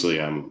obviously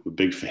I'm a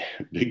big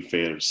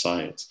fan of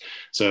science.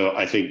 So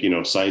I think,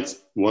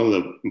 science, one of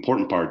the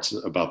important parts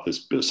about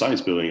this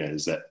science building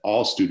is that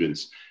all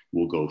students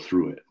will go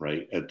through it,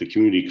 right? At the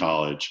community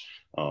college,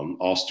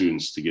 all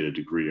students to get a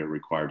degree are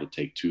required to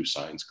take 2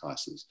 science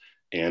classes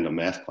and a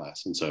math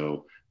class. And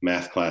so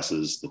math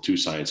classes, the 2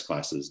 science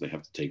classes, they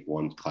have to take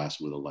 1 class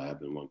with a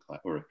lab and 1 class,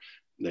 or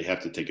they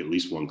have to take at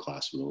least 1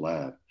 class with a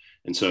lab.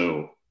 And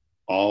so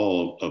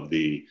all of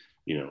the,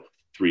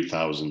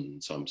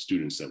 3,000 some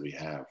students that we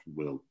have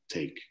will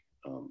take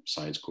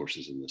science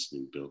courses in this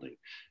new building.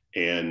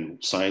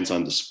 And science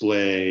on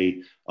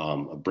display,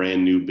 a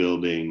brand new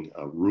building,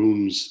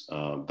 rooms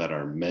that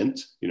are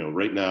meant,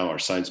 right now our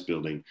science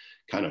building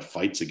kind of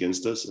fights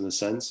against us in a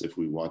sense if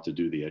we want to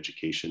do the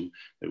education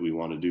that we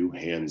want to do,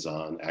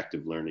 hands-on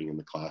active learning in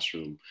the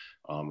classroom.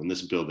 And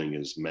this building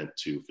is meant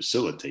to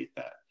facilitate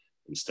that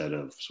instead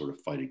of sort of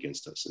fight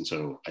against us. And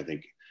so I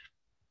think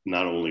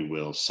not only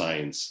will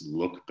science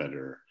look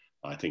better,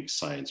 I think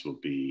science will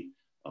be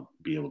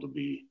able to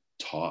be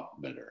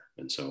taught better.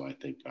 And so I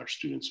think our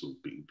students will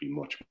be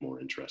much more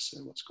interested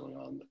in what's going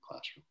on in the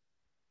classroom.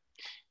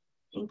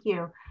 Thank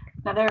you.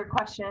 Another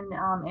question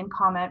and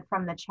comment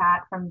from the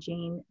chat from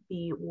Jane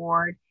B.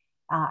 Ward.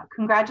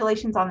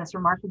 Congratulations on this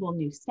remarkable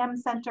new STEM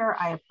center.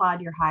 I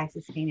applaud your high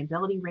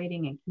sustainability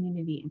rating and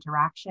community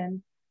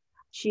interaction.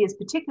 She is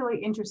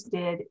particularly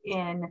interested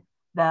in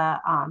the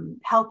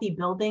healthy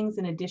buildings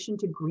in addition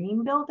to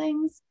green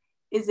buildings.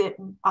 It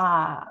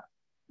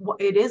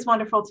is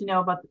wonderful to know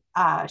about,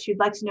 she'd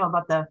like to know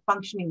about the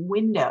functioning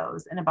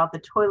windows and about the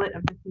toilet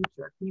of the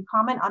future. Can you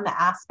comment on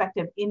the aspect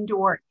of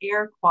indoor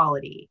air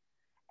quality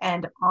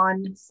and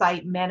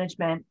on-site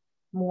management,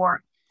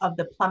 more of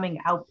the plumbing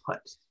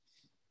output?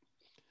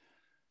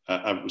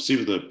 I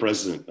received the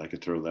president. I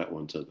could throw that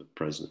one to the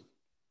president.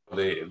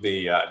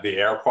 The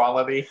air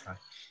quality,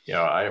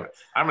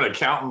 I'm an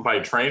accountant by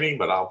training,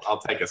 but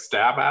I'll take a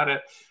stab at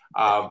it.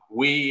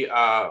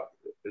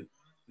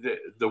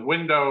 The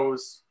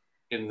windows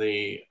in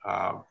the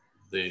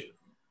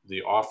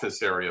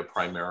office area,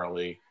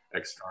 primarily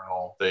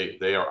external,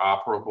 they are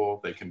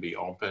operable. They can be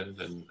opened,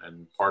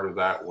 and part of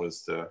that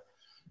was to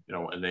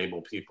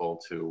enable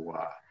people to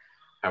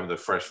have the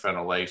fresh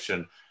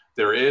ventilation.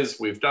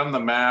 We've done the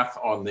math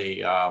on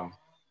the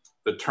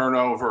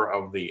turnover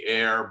of the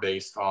air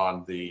based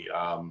on the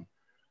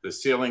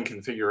ceiling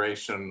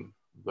configuration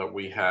that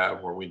we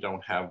have, where we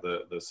don't have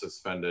the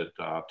suspended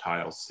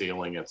tile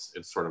ceiling. It's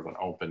sort of an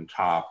open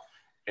top.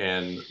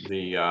 And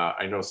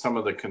I know some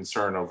of the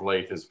concern of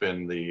late has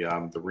been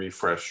the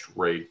refresh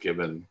rate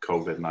given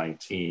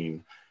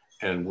COVID-19,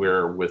 and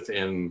we're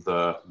within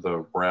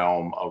the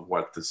realm of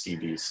what the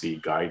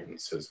CDC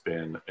guidance has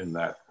been in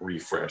that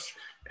refresh.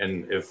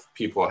 And if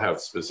people have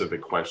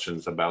specific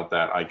questions about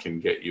that, I can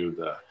get you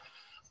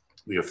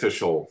the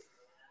official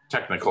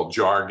technical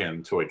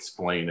jargon to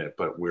explain it,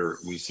 but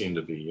we seem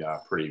to be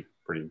pretty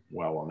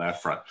well on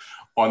that front.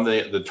 On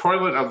the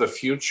Toilet of the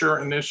Future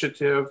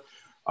initiative,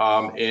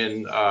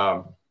 in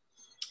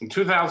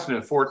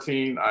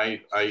 2014,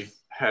 I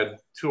had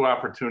 2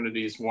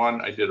 opportunities.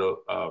 One, I did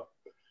a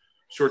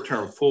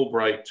short-term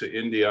Fulbright to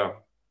India,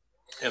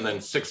 and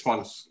then 6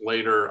 months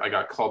later, I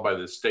got called by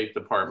the State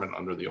Department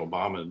under the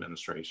Obama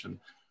administration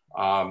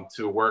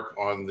to work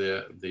on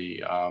the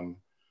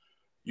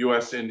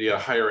U.S.-India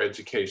higher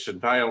education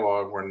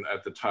dialogue, when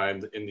at the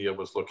time India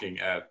was looking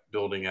at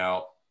building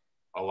out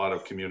a lot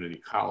of community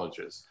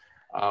colleges.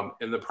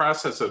 In the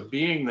process of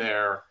being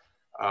there,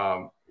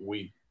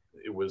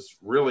 it was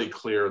really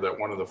clear that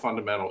one of the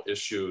fundamental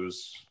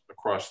issues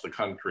across the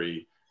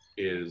country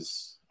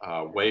is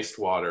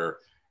wastewater,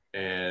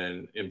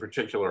 and in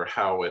particular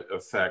how it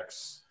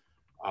affects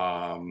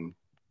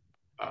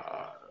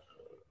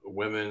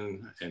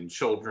women and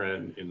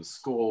children in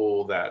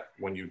school, that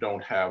when you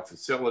don't have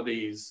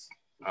facilities,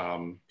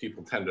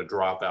 people tend to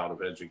drop out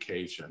of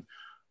education.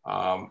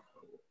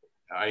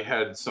 I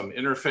had some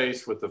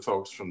interface with the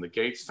folks from the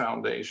Gates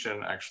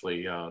Foundation,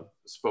 actually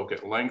spoke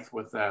at length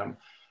with them,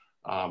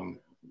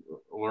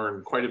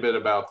 learned quite a bit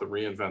about the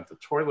Reinvent the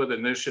Toilet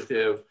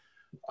initiative.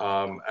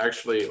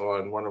 Actually,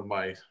 on one of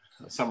my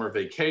summer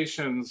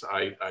vacations,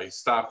 I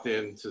stopped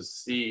in to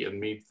see and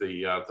meet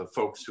the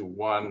folks who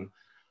won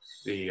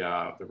the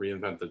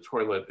Reinvent the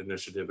Toilet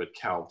initiative at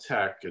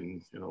Caltech,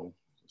 and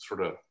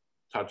sort of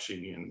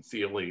touchy and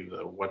feely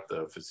what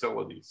the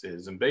facilities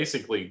is. And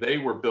basically, they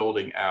were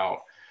building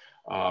out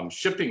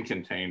shipping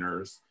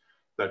containers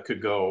that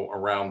could go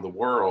around the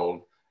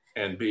world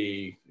and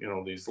be,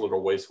 these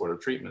little wastewater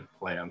treatment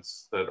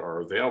plants that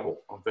are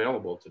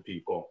available to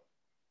people.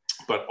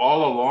 But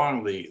all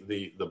along,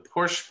 the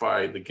push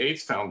by the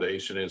Gates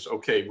Foundation is,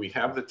 okay, we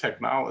have the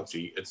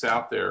technology, it's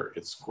out there,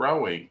 it's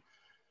growing,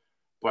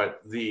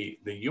 but the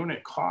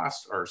unit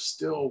costs are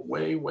still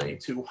way, way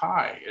too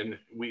high. And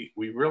we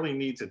really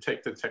need to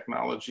take the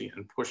technology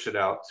and push it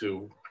out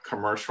to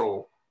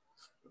commercial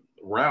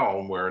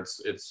realm where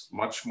it's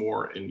much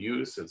more in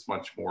use, it's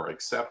much more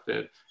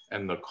accepted,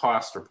 and the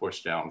costs are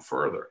pushed down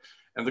further.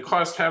 And the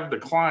costs have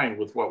declined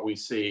with what we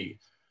see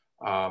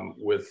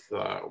with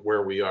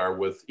where we are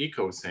with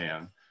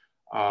EcoSan.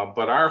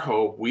 But our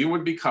hope, we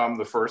would become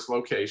the first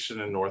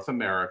location in North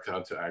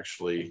America to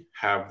actually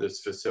have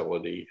this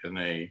facility in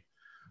a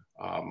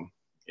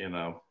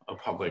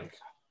public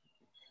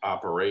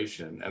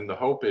operation. And the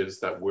hope is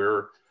that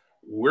we're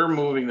we're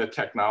moving the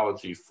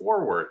technology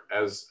forward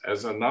as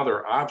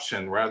another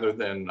option rather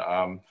than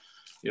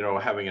you know,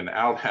 having an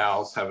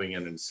outhouse, having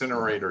an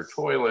incinerator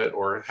toilet,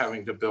 or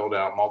having to build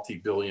out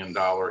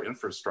multi-billion-dollar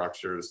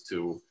infrastructures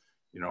to,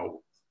 you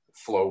know,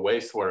 flow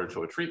wastewater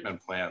to a treatment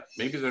plant.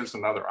 Maybe there's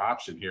another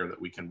option here that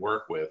we can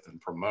work with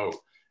and promote,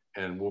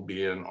 and we'll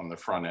be in on the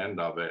front end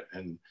of it.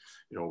 And,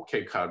 you know,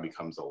 Cape Cod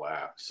becomes a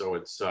lab. So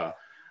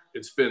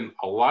it's been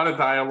a lot of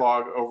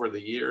dialogue over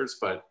the years,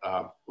 but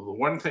the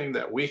one thing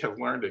that we have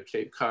learned at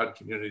Cape Cod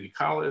Community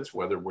College,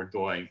 whether we're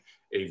doing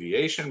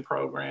aviation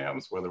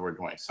programs, whether we're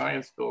doing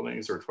science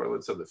buildings or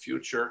toilets of the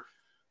future,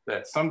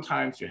 that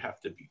sometimes you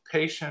have to be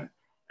patient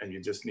and you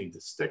just need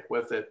to stick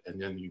with it,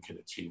 and then you can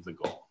achieve the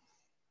goal.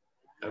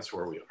 That's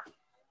where we are.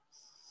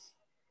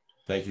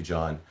 Thank you,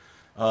 John.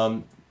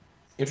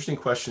 Interesting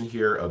question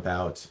here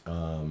about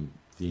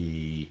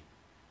the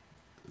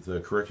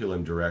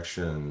curriculum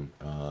direction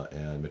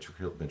and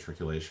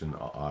matriculation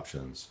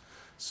options.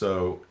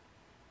 So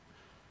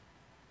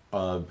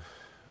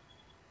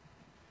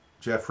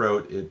Jeff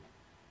wrote,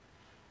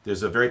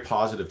 there's a very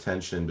positive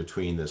tension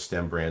between the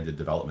STEM branded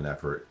development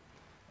effort,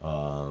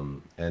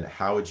 and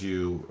how would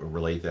you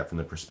relate that from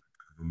the perspective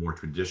of a more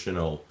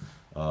traditional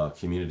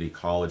community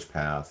college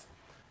path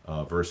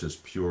versus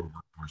pure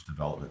workforce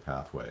development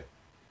pathway?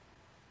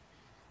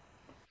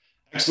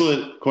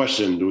 Excellent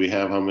question. Do we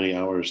have, how many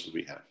hours do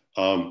we have?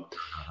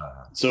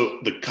 So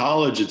the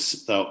college,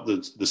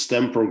 the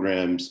STEM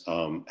programs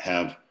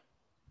have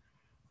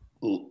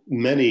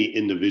many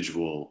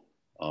individual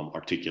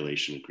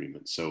articulation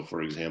agreements. So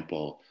for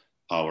example,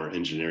 our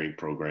engineering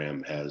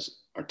program has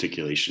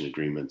articulation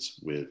agreements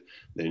with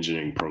the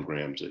engineering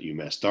programs at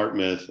UMass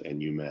Dartmouth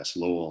and UMass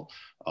Lowell,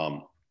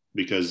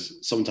 because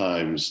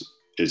sometimes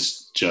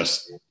it's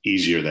just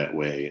easier that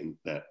way, and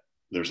that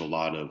there's a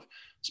lot of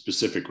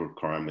specific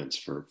requirements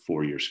for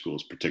four-year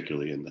schools,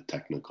 particularly in the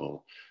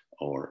technical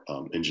or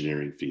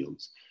engineering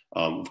fields.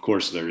 Of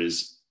course, there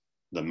is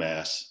the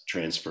mass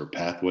transfer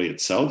pathway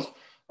itself,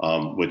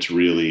 which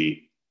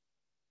really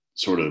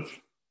sort of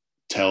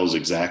tells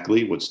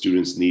exactly what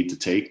students need to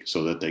take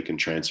so that they can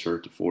transfer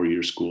to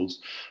four-year schools.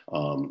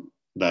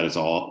 That's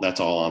all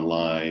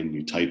online.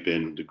 You type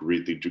in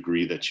the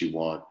degree that you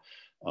want,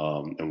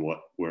 and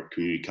where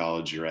community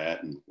college you're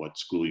at and what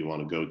school you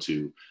want to go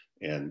to,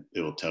 and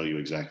it'll tell you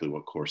exactly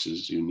what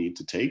courses you need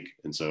to take.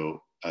 And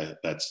so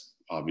that's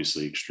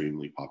obviously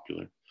extremely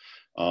popular.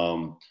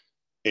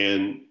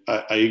 And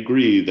I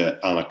agree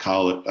that on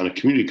a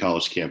community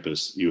college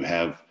campus, you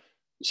have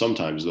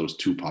sometimes those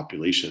two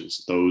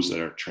populations, those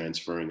that are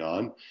transferring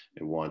on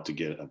and want to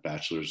get a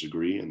bachelor's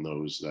degree, and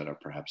those that are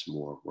perhaps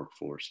more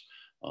workforce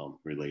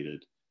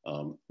related.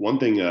 One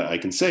thing I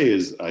can say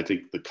is I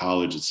think the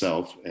college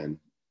itself, and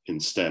in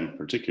STEM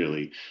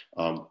particularly,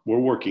 we're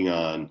working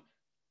on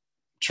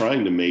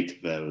trying to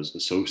make those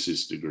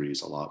associate's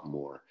degrees a lot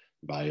more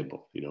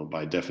valuable. You know,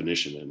 by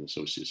definition, an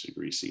associate's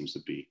degree seems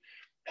to be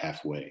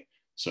halfway.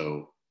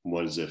 So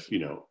what if you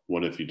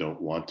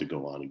don't want to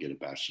go on and get a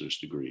bachelor's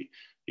degree?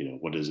 You know,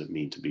 what does it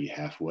mean to be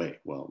halfway?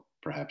 Well,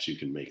 perhaps you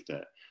can make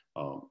that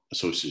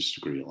associate's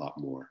degree a lot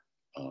more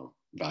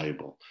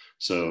valuable.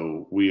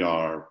 So we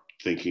are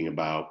thinking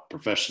about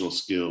professional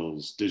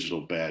skills,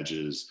 digital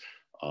badges,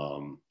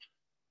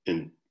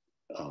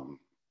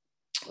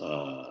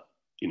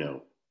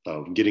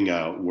 getting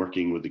out,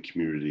 working with the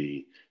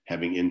community,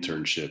 having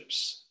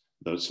internships,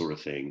 that sort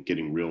of thing,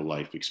 getting real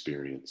life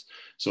experience,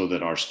 so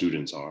that our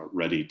students are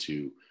ready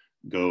to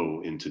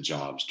go into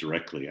jobs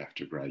directly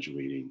after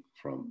graduating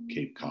from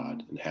Cape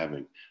Cod, and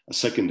having a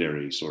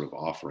secondary sort of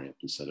off-ramp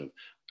instead of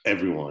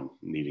everyone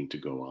needing to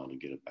go on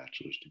and get a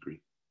bachelor's degree.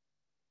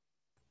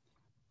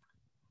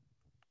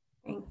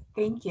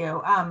 Thank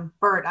you.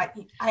 Bert,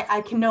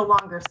 I can no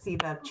longer see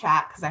the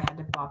chat because I had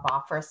to pop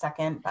off for a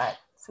second, but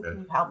so can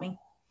you help me?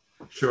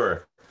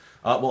 Sure.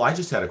 Well, I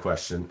just had a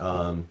question.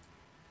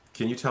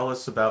 Can you tell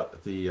us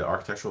about the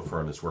architectural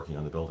firm that's working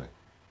on the building?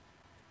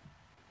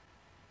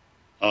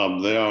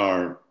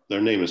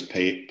 Their name is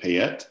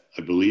Payette.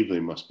 I believe they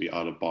must be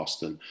out of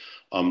Boston.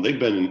 I've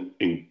been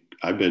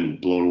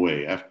blown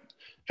away.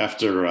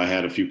 After I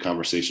had a few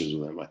conversations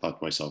with them, I thought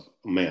to myself,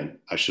 man,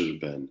 I should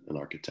have been an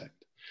architect.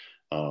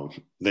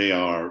 They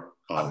are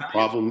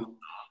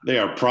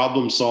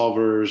problem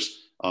solvers.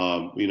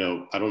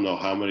 I don't know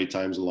how many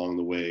times along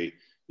the way,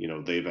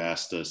 they've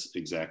asked us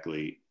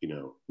exactly,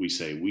 we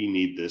say, we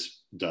need this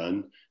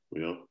done,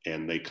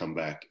 and they come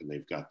back and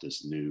they've got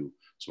this new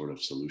sort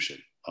of solution.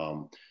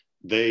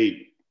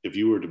 If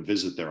you were to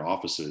visit their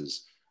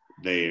offices,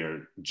 they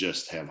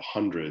just have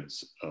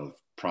hundreds of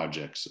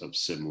projects of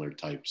similar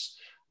types,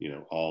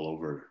 all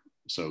over.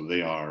 So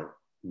they are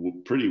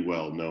pretty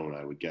well known,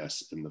 I would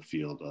guess, in the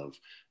field of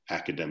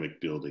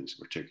academic buildings,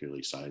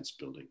 particularly science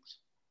buildings.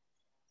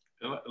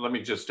 Let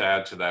me just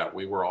add to that.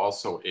 We were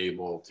also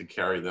able to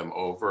carry them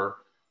over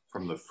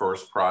from the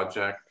first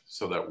project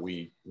so that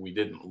we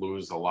didn't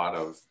lose a lot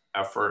of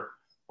effort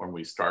when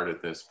we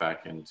started this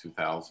back in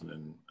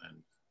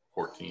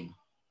 2014.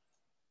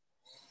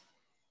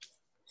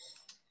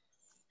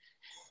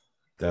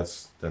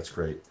 That's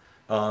great.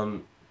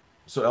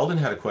 So Eldon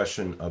had a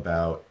question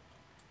about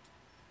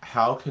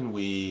how can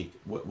we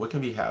what can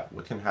be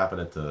what can happen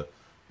at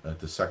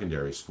the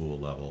secondary school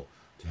level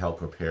to help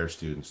prepare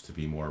students to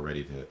be more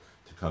ready to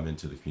come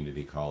into the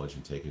community college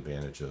and take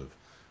advantage of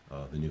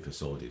the new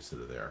facilities that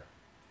are there.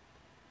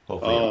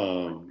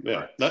 Hopefully,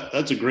 Yeah,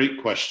 that's a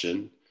great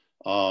question.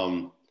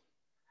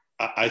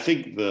 I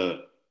think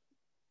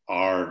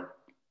our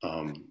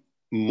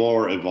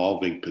more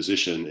evolving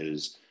position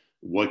is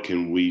what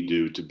can we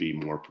do to be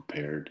more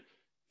prepared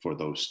for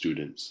those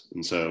students?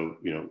 And so,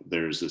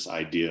 there's this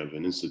idea of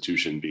an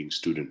institution being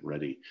student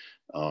ready.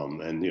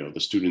 And, the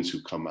students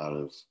who come out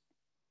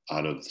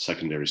of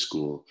secondary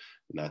school,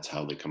 and that's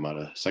how they come out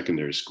of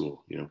secondary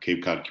school.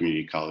 Cape Cod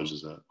Community College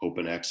is an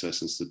open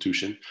access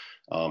institution.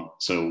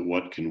 So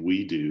what can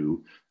we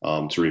do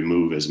to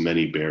remove as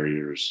many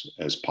barriers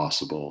as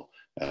possible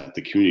at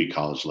the community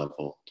college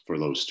level for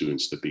those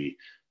students to be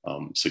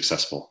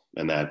successful?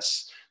 And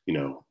that's,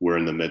 we're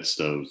in the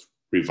midst of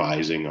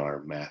revising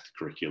our math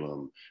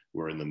curriculum.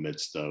 We're in the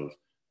midst of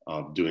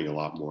doing a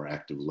lot more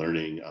active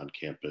learning on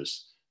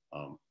campus.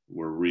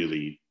 We're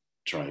really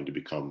trying to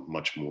become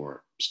much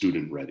more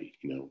student ready,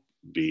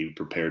 be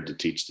prepared to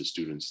teach the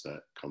students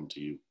that come to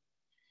you.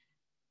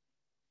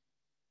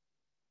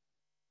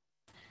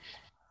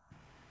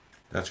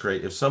 that's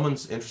great. If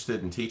someone's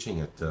interested in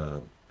teaching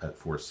at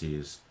Four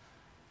Cs,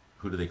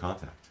 who do they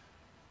contact?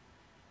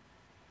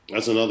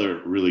 That's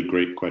another really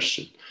great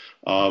question.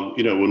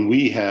 When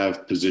we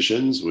have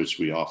positions, which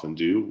we often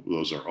do,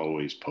 those are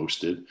always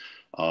posted.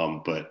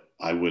 But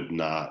I would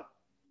not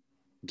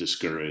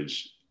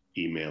discourage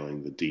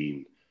emailing the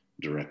dean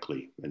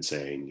directly and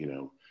saying,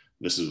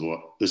 this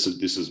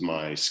is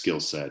my skill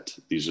set.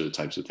 These are the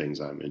types of things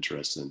I'm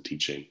interested in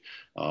teaching,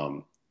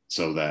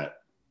 so that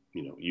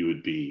you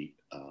would be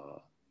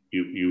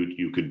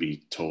you could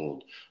be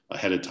told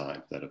ahead of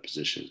time that a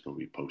position is going to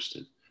be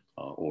posted.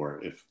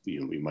 Or if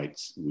we might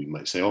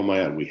say, oh my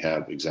God, we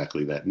have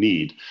exactly that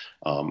need,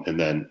 and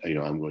then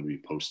I'm going to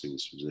be posting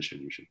this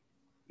position.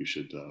 You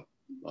should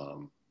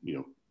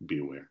be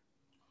aware.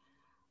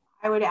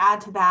 I would add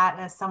to that,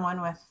 as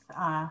someone with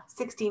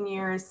 16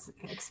 years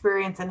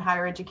experience in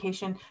higher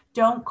education,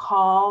 don't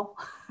call.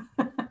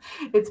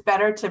 It's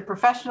better to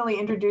professionally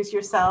introduce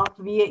yourself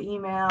via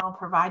email,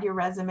 provide your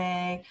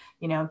resume,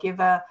 give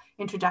a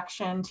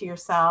introduction to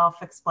yourself,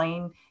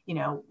 explain,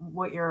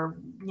 what your,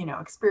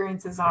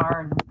 experiences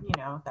are, and,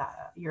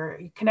 that your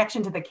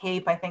connection to the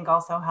Cape, I think,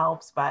 also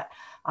helps. But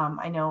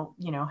I know,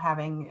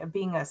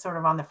 being a sort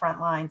of on the front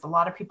lines, a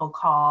lot of people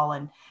call,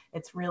 and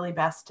it's really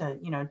best to,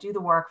 do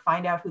the work,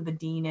 find out who the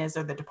dean is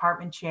or the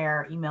department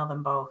chair, email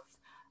them both.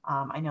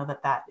 I know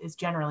that is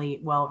generally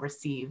well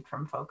received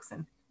from folks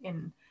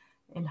in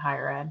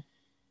higher ed.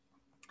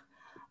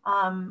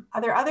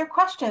 Are there other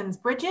questions?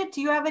 Bridget,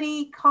 do you have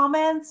any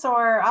comments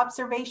or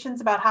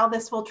observations about how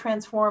this will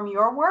transform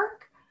your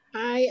work?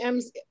 I am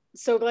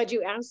so glad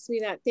you asked me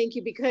that. Thank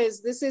you,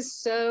 because this is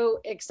so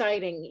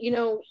exciting.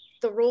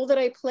 The role that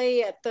I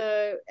play at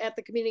the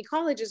community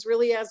college is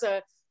really as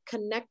a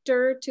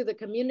connector to the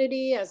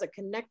community, as a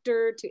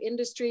connector to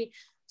industry.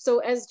 So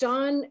as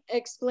John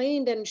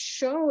explained and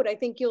showed, I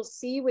think you'll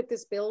see with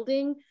this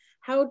building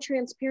how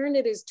transparent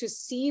it is to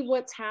see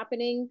what's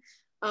happening.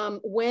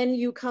 When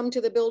you come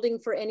to the building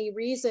for any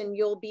reason,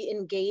 you'll be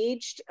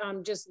engaged.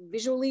 Just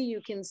visually,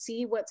 you can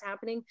see what's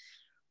happening.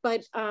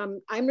 But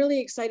I'm really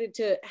excited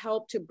to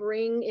help to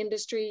bring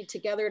industry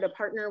together, to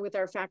partner with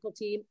our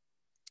faculty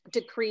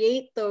to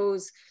create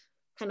those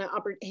kind of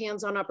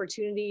hands-on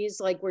opportunities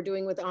like we're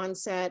doing with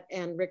Onset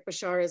and Rick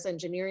Bashar as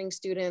engineering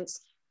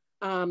students.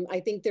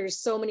 I think there's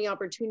so many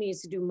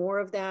opportunities to do more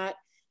of that.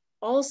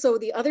 Also,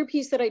 the other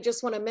piece that I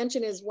just want to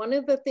mention is one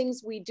of the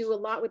things we do a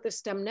lot with the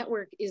STEM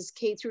network is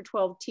K through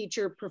 12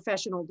 teacher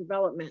professional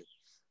development.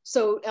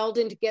 So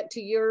Eldon, to get to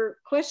your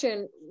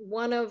question,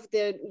 one of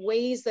the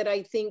ways that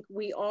I think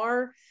we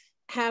are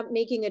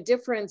making a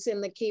difference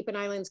in the Cape and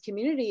Islands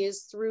community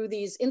is through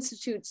these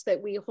institutes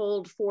that we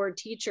hold for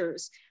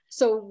teachers.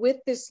 So with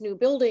this new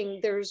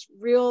building, there's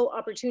real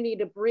opportunity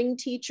to bring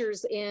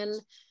teachers in,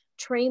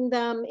 train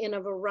them in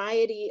a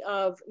variety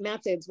of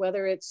methods,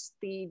 whether it's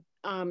the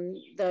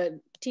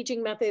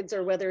teaching methods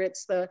or whether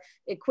it's the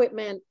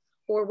equipment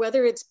or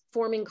whether it's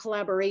forming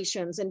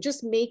collaborations and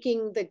just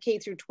making the K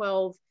through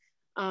 12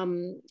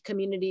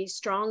 community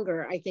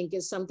stronger, I think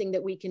is something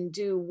that we can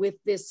do with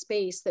this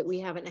space that we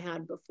haven't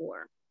had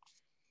before.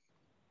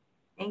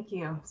 Thank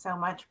you so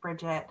much,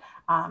 Bridget.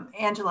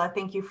 Angela,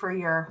 thank you for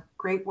your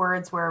great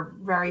words. We're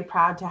very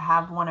proud to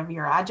have one of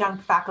your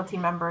adjunct faculty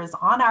members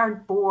on our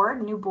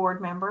board, new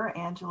board member,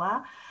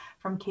 Angela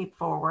from Cape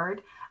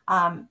Forward.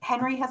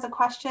 Henry has a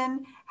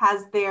question.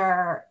 Has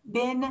there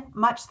been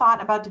much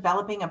thought about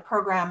developing a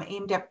program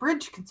aimed at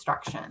bridge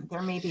construction?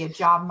 There may be a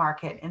job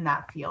market in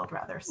that field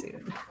rather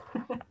soon.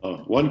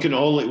 One can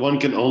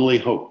only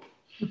hope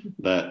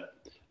that.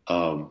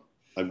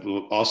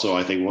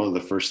 I think one of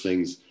the first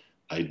things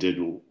I did,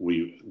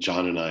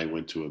 John and I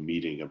went to a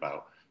meeting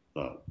about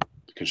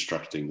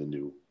constructing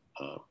the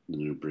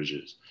new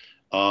bridges.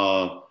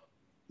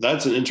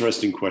 That's an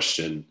interesting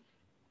question.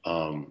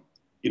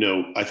 You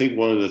know, I think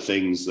one of the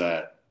things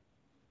that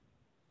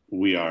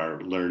we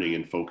are learning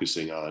and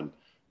focusing on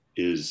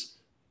is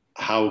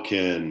how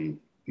can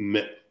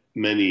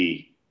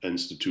many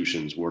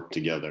institutions work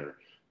together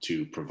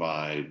to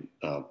provide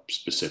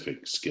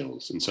specific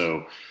skills. And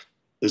so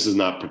this is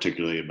not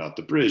particularly about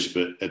the bridge,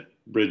 but at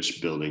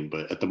bridge building,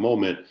 but at the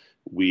moment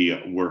we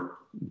work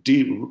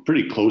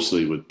pretty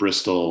closely with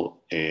Bristol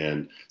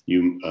and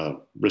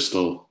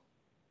Bristol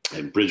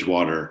and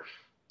Bridgewater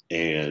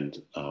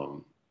and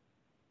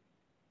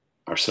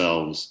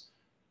ourselves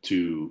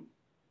to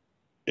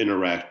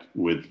interact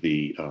with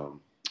the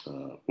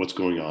what's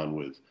going on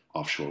with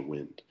offshore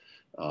wind.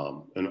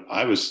 And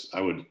I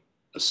would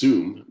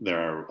assume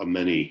there are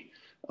many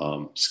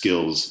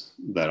skills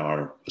that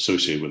are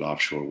associated with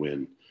offshore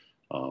wind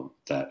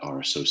that are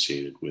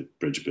associated with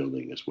bridge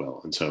building as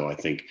well. And so I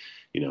think,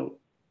 you know,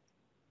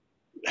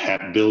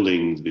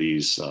 building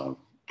these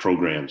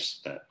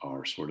programs that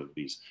are sort of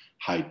these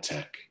high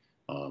tech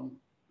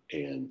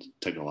and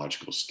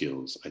technological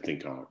skills, I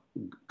think are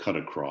cut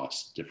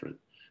across different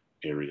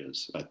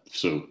areas.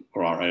 So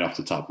right off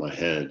the top of my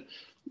head,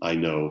 I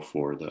know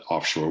for the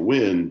offshore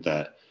wind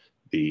that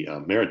the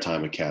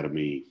Maritime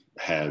Academy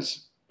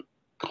has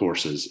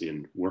courses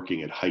in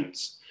working at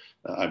heights.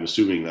 I'm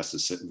assuming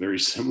that's a very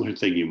similar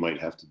thing you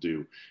might have to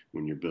do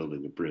when you're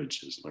building a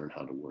bridge, is learn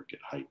how to work at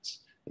heights.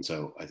 And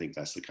so I think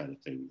that's the kind of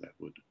thing that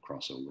would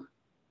cross over.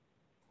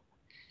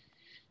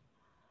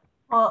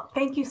 Well,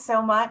 thank you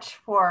so much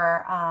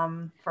for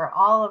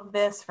all of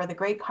this, for the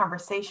great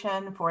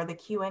conversation, for the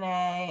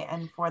Q&A,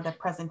 and for the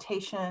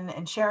presentation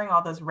and sharing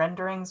all those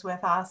renderings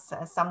with us.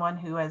 As someone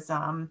who has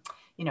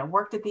you know,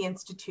 worked at the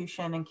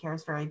institution and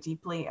cares very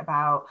deeply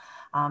about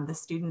the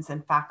students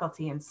and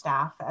faculty and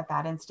staff at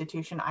that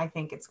institution, I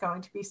think it's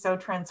going to be so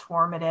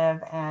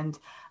transformative, and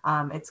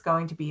it's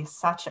going to be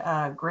such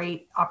a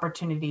great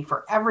opportunity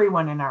for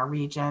everyone in our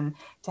region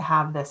to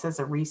have this as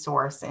a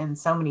resource in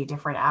so many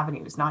different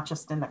avenues, not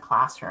just in the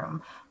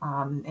classroom.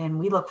 And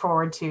we look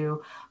forward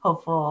to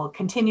hopeful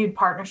continued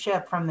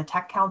partnership from the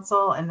Tech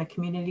Council and the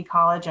Community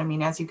College. I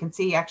mean, as you can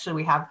see, actually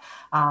we have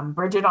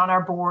Bridget on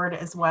our board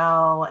as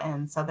well.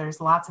 And so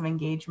there's lots of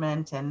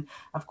engagement. And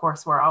of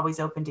course, we're always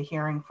open to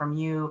hearing from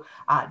you,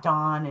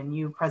 Dawn, and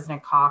you,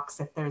 President Cox,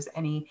 if there's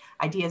any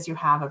ideas you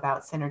have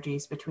about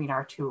synergies between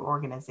our two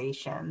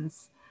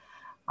organizations.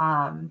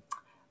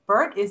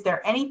 Bert, is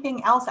there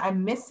anything else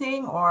I'm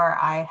missing or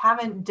I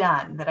haven't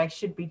done that I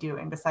should be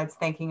doing besides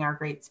thanking our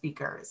great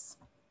speakers?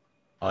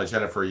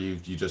 Jennifer, you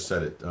just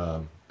said it.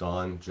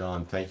 Dawn,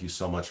 John, thank you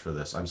so much for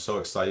this. I'm so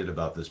excited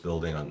about this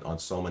building on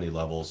so many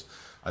levels.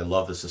 I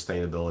love the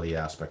sustainability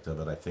aspect of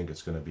it. I think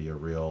it's going to be a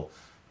real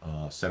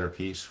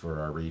centerpiece for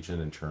our region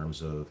in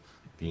terms of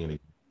being an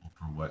example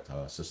for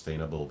what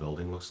sustainable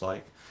building looks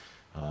like.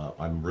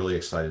 I'm really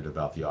excited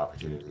about the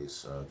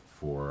opportunities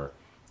for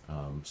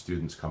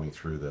students coming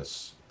through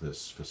this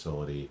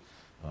facility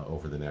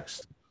over the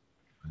next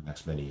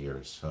many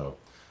years. So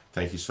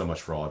thank you so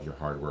much for all of your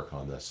hard work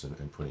on this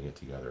and putting it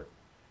together.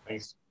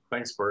 Thanks,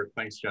 Bert.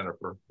 Thanks,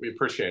 Jennifer. We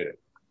appreciate it.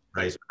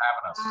 Great. Thanks for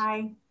having us.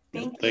 Hi,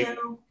 thank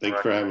you.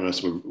 Thanks for having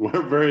us.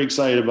 We're very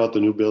excited about the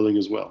new building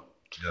as well.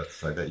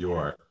 Yes, I bet you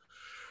are.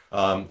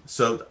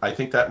 So I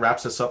think that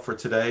wraps us up for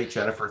today.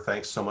 Jennifer,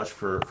 thanks so much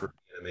for being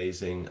an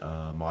amazing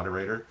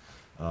moderator.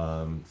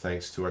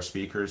 Thanks to our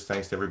speakers.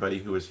 Thanks to everybody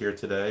who was here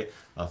today.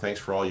 Thanks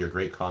for all your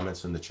great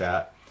comments in the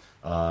chat.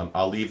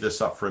 I'll leave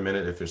this up for a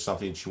minute. If there's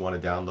something that you want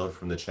to download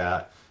from the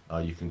chat,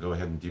 you can go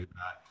ahead and do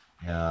that.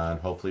 And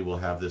hopefully we'll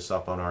have this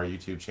up on our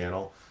YouTube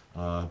channel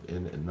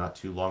in not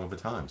too long of a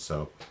time.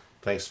 So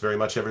thanks very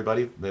much,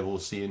 everybody. Maybe we'll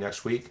see you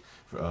next week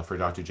for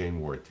Dr. Jane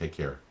Ward. Take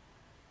care.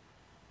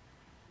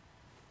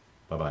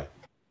 Bye-bye.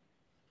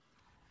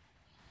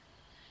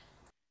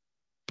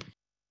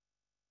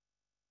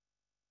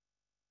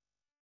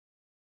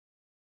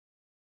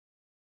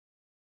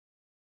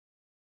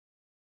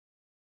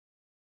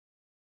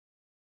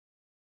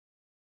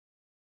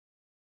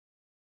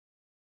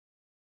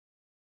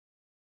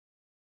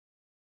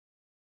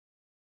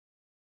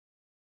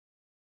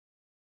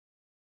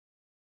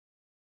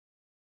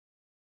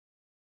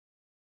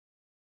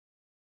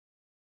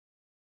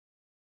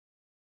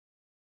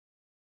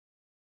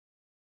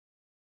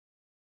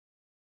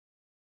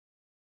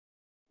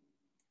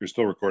 You're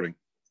still recording.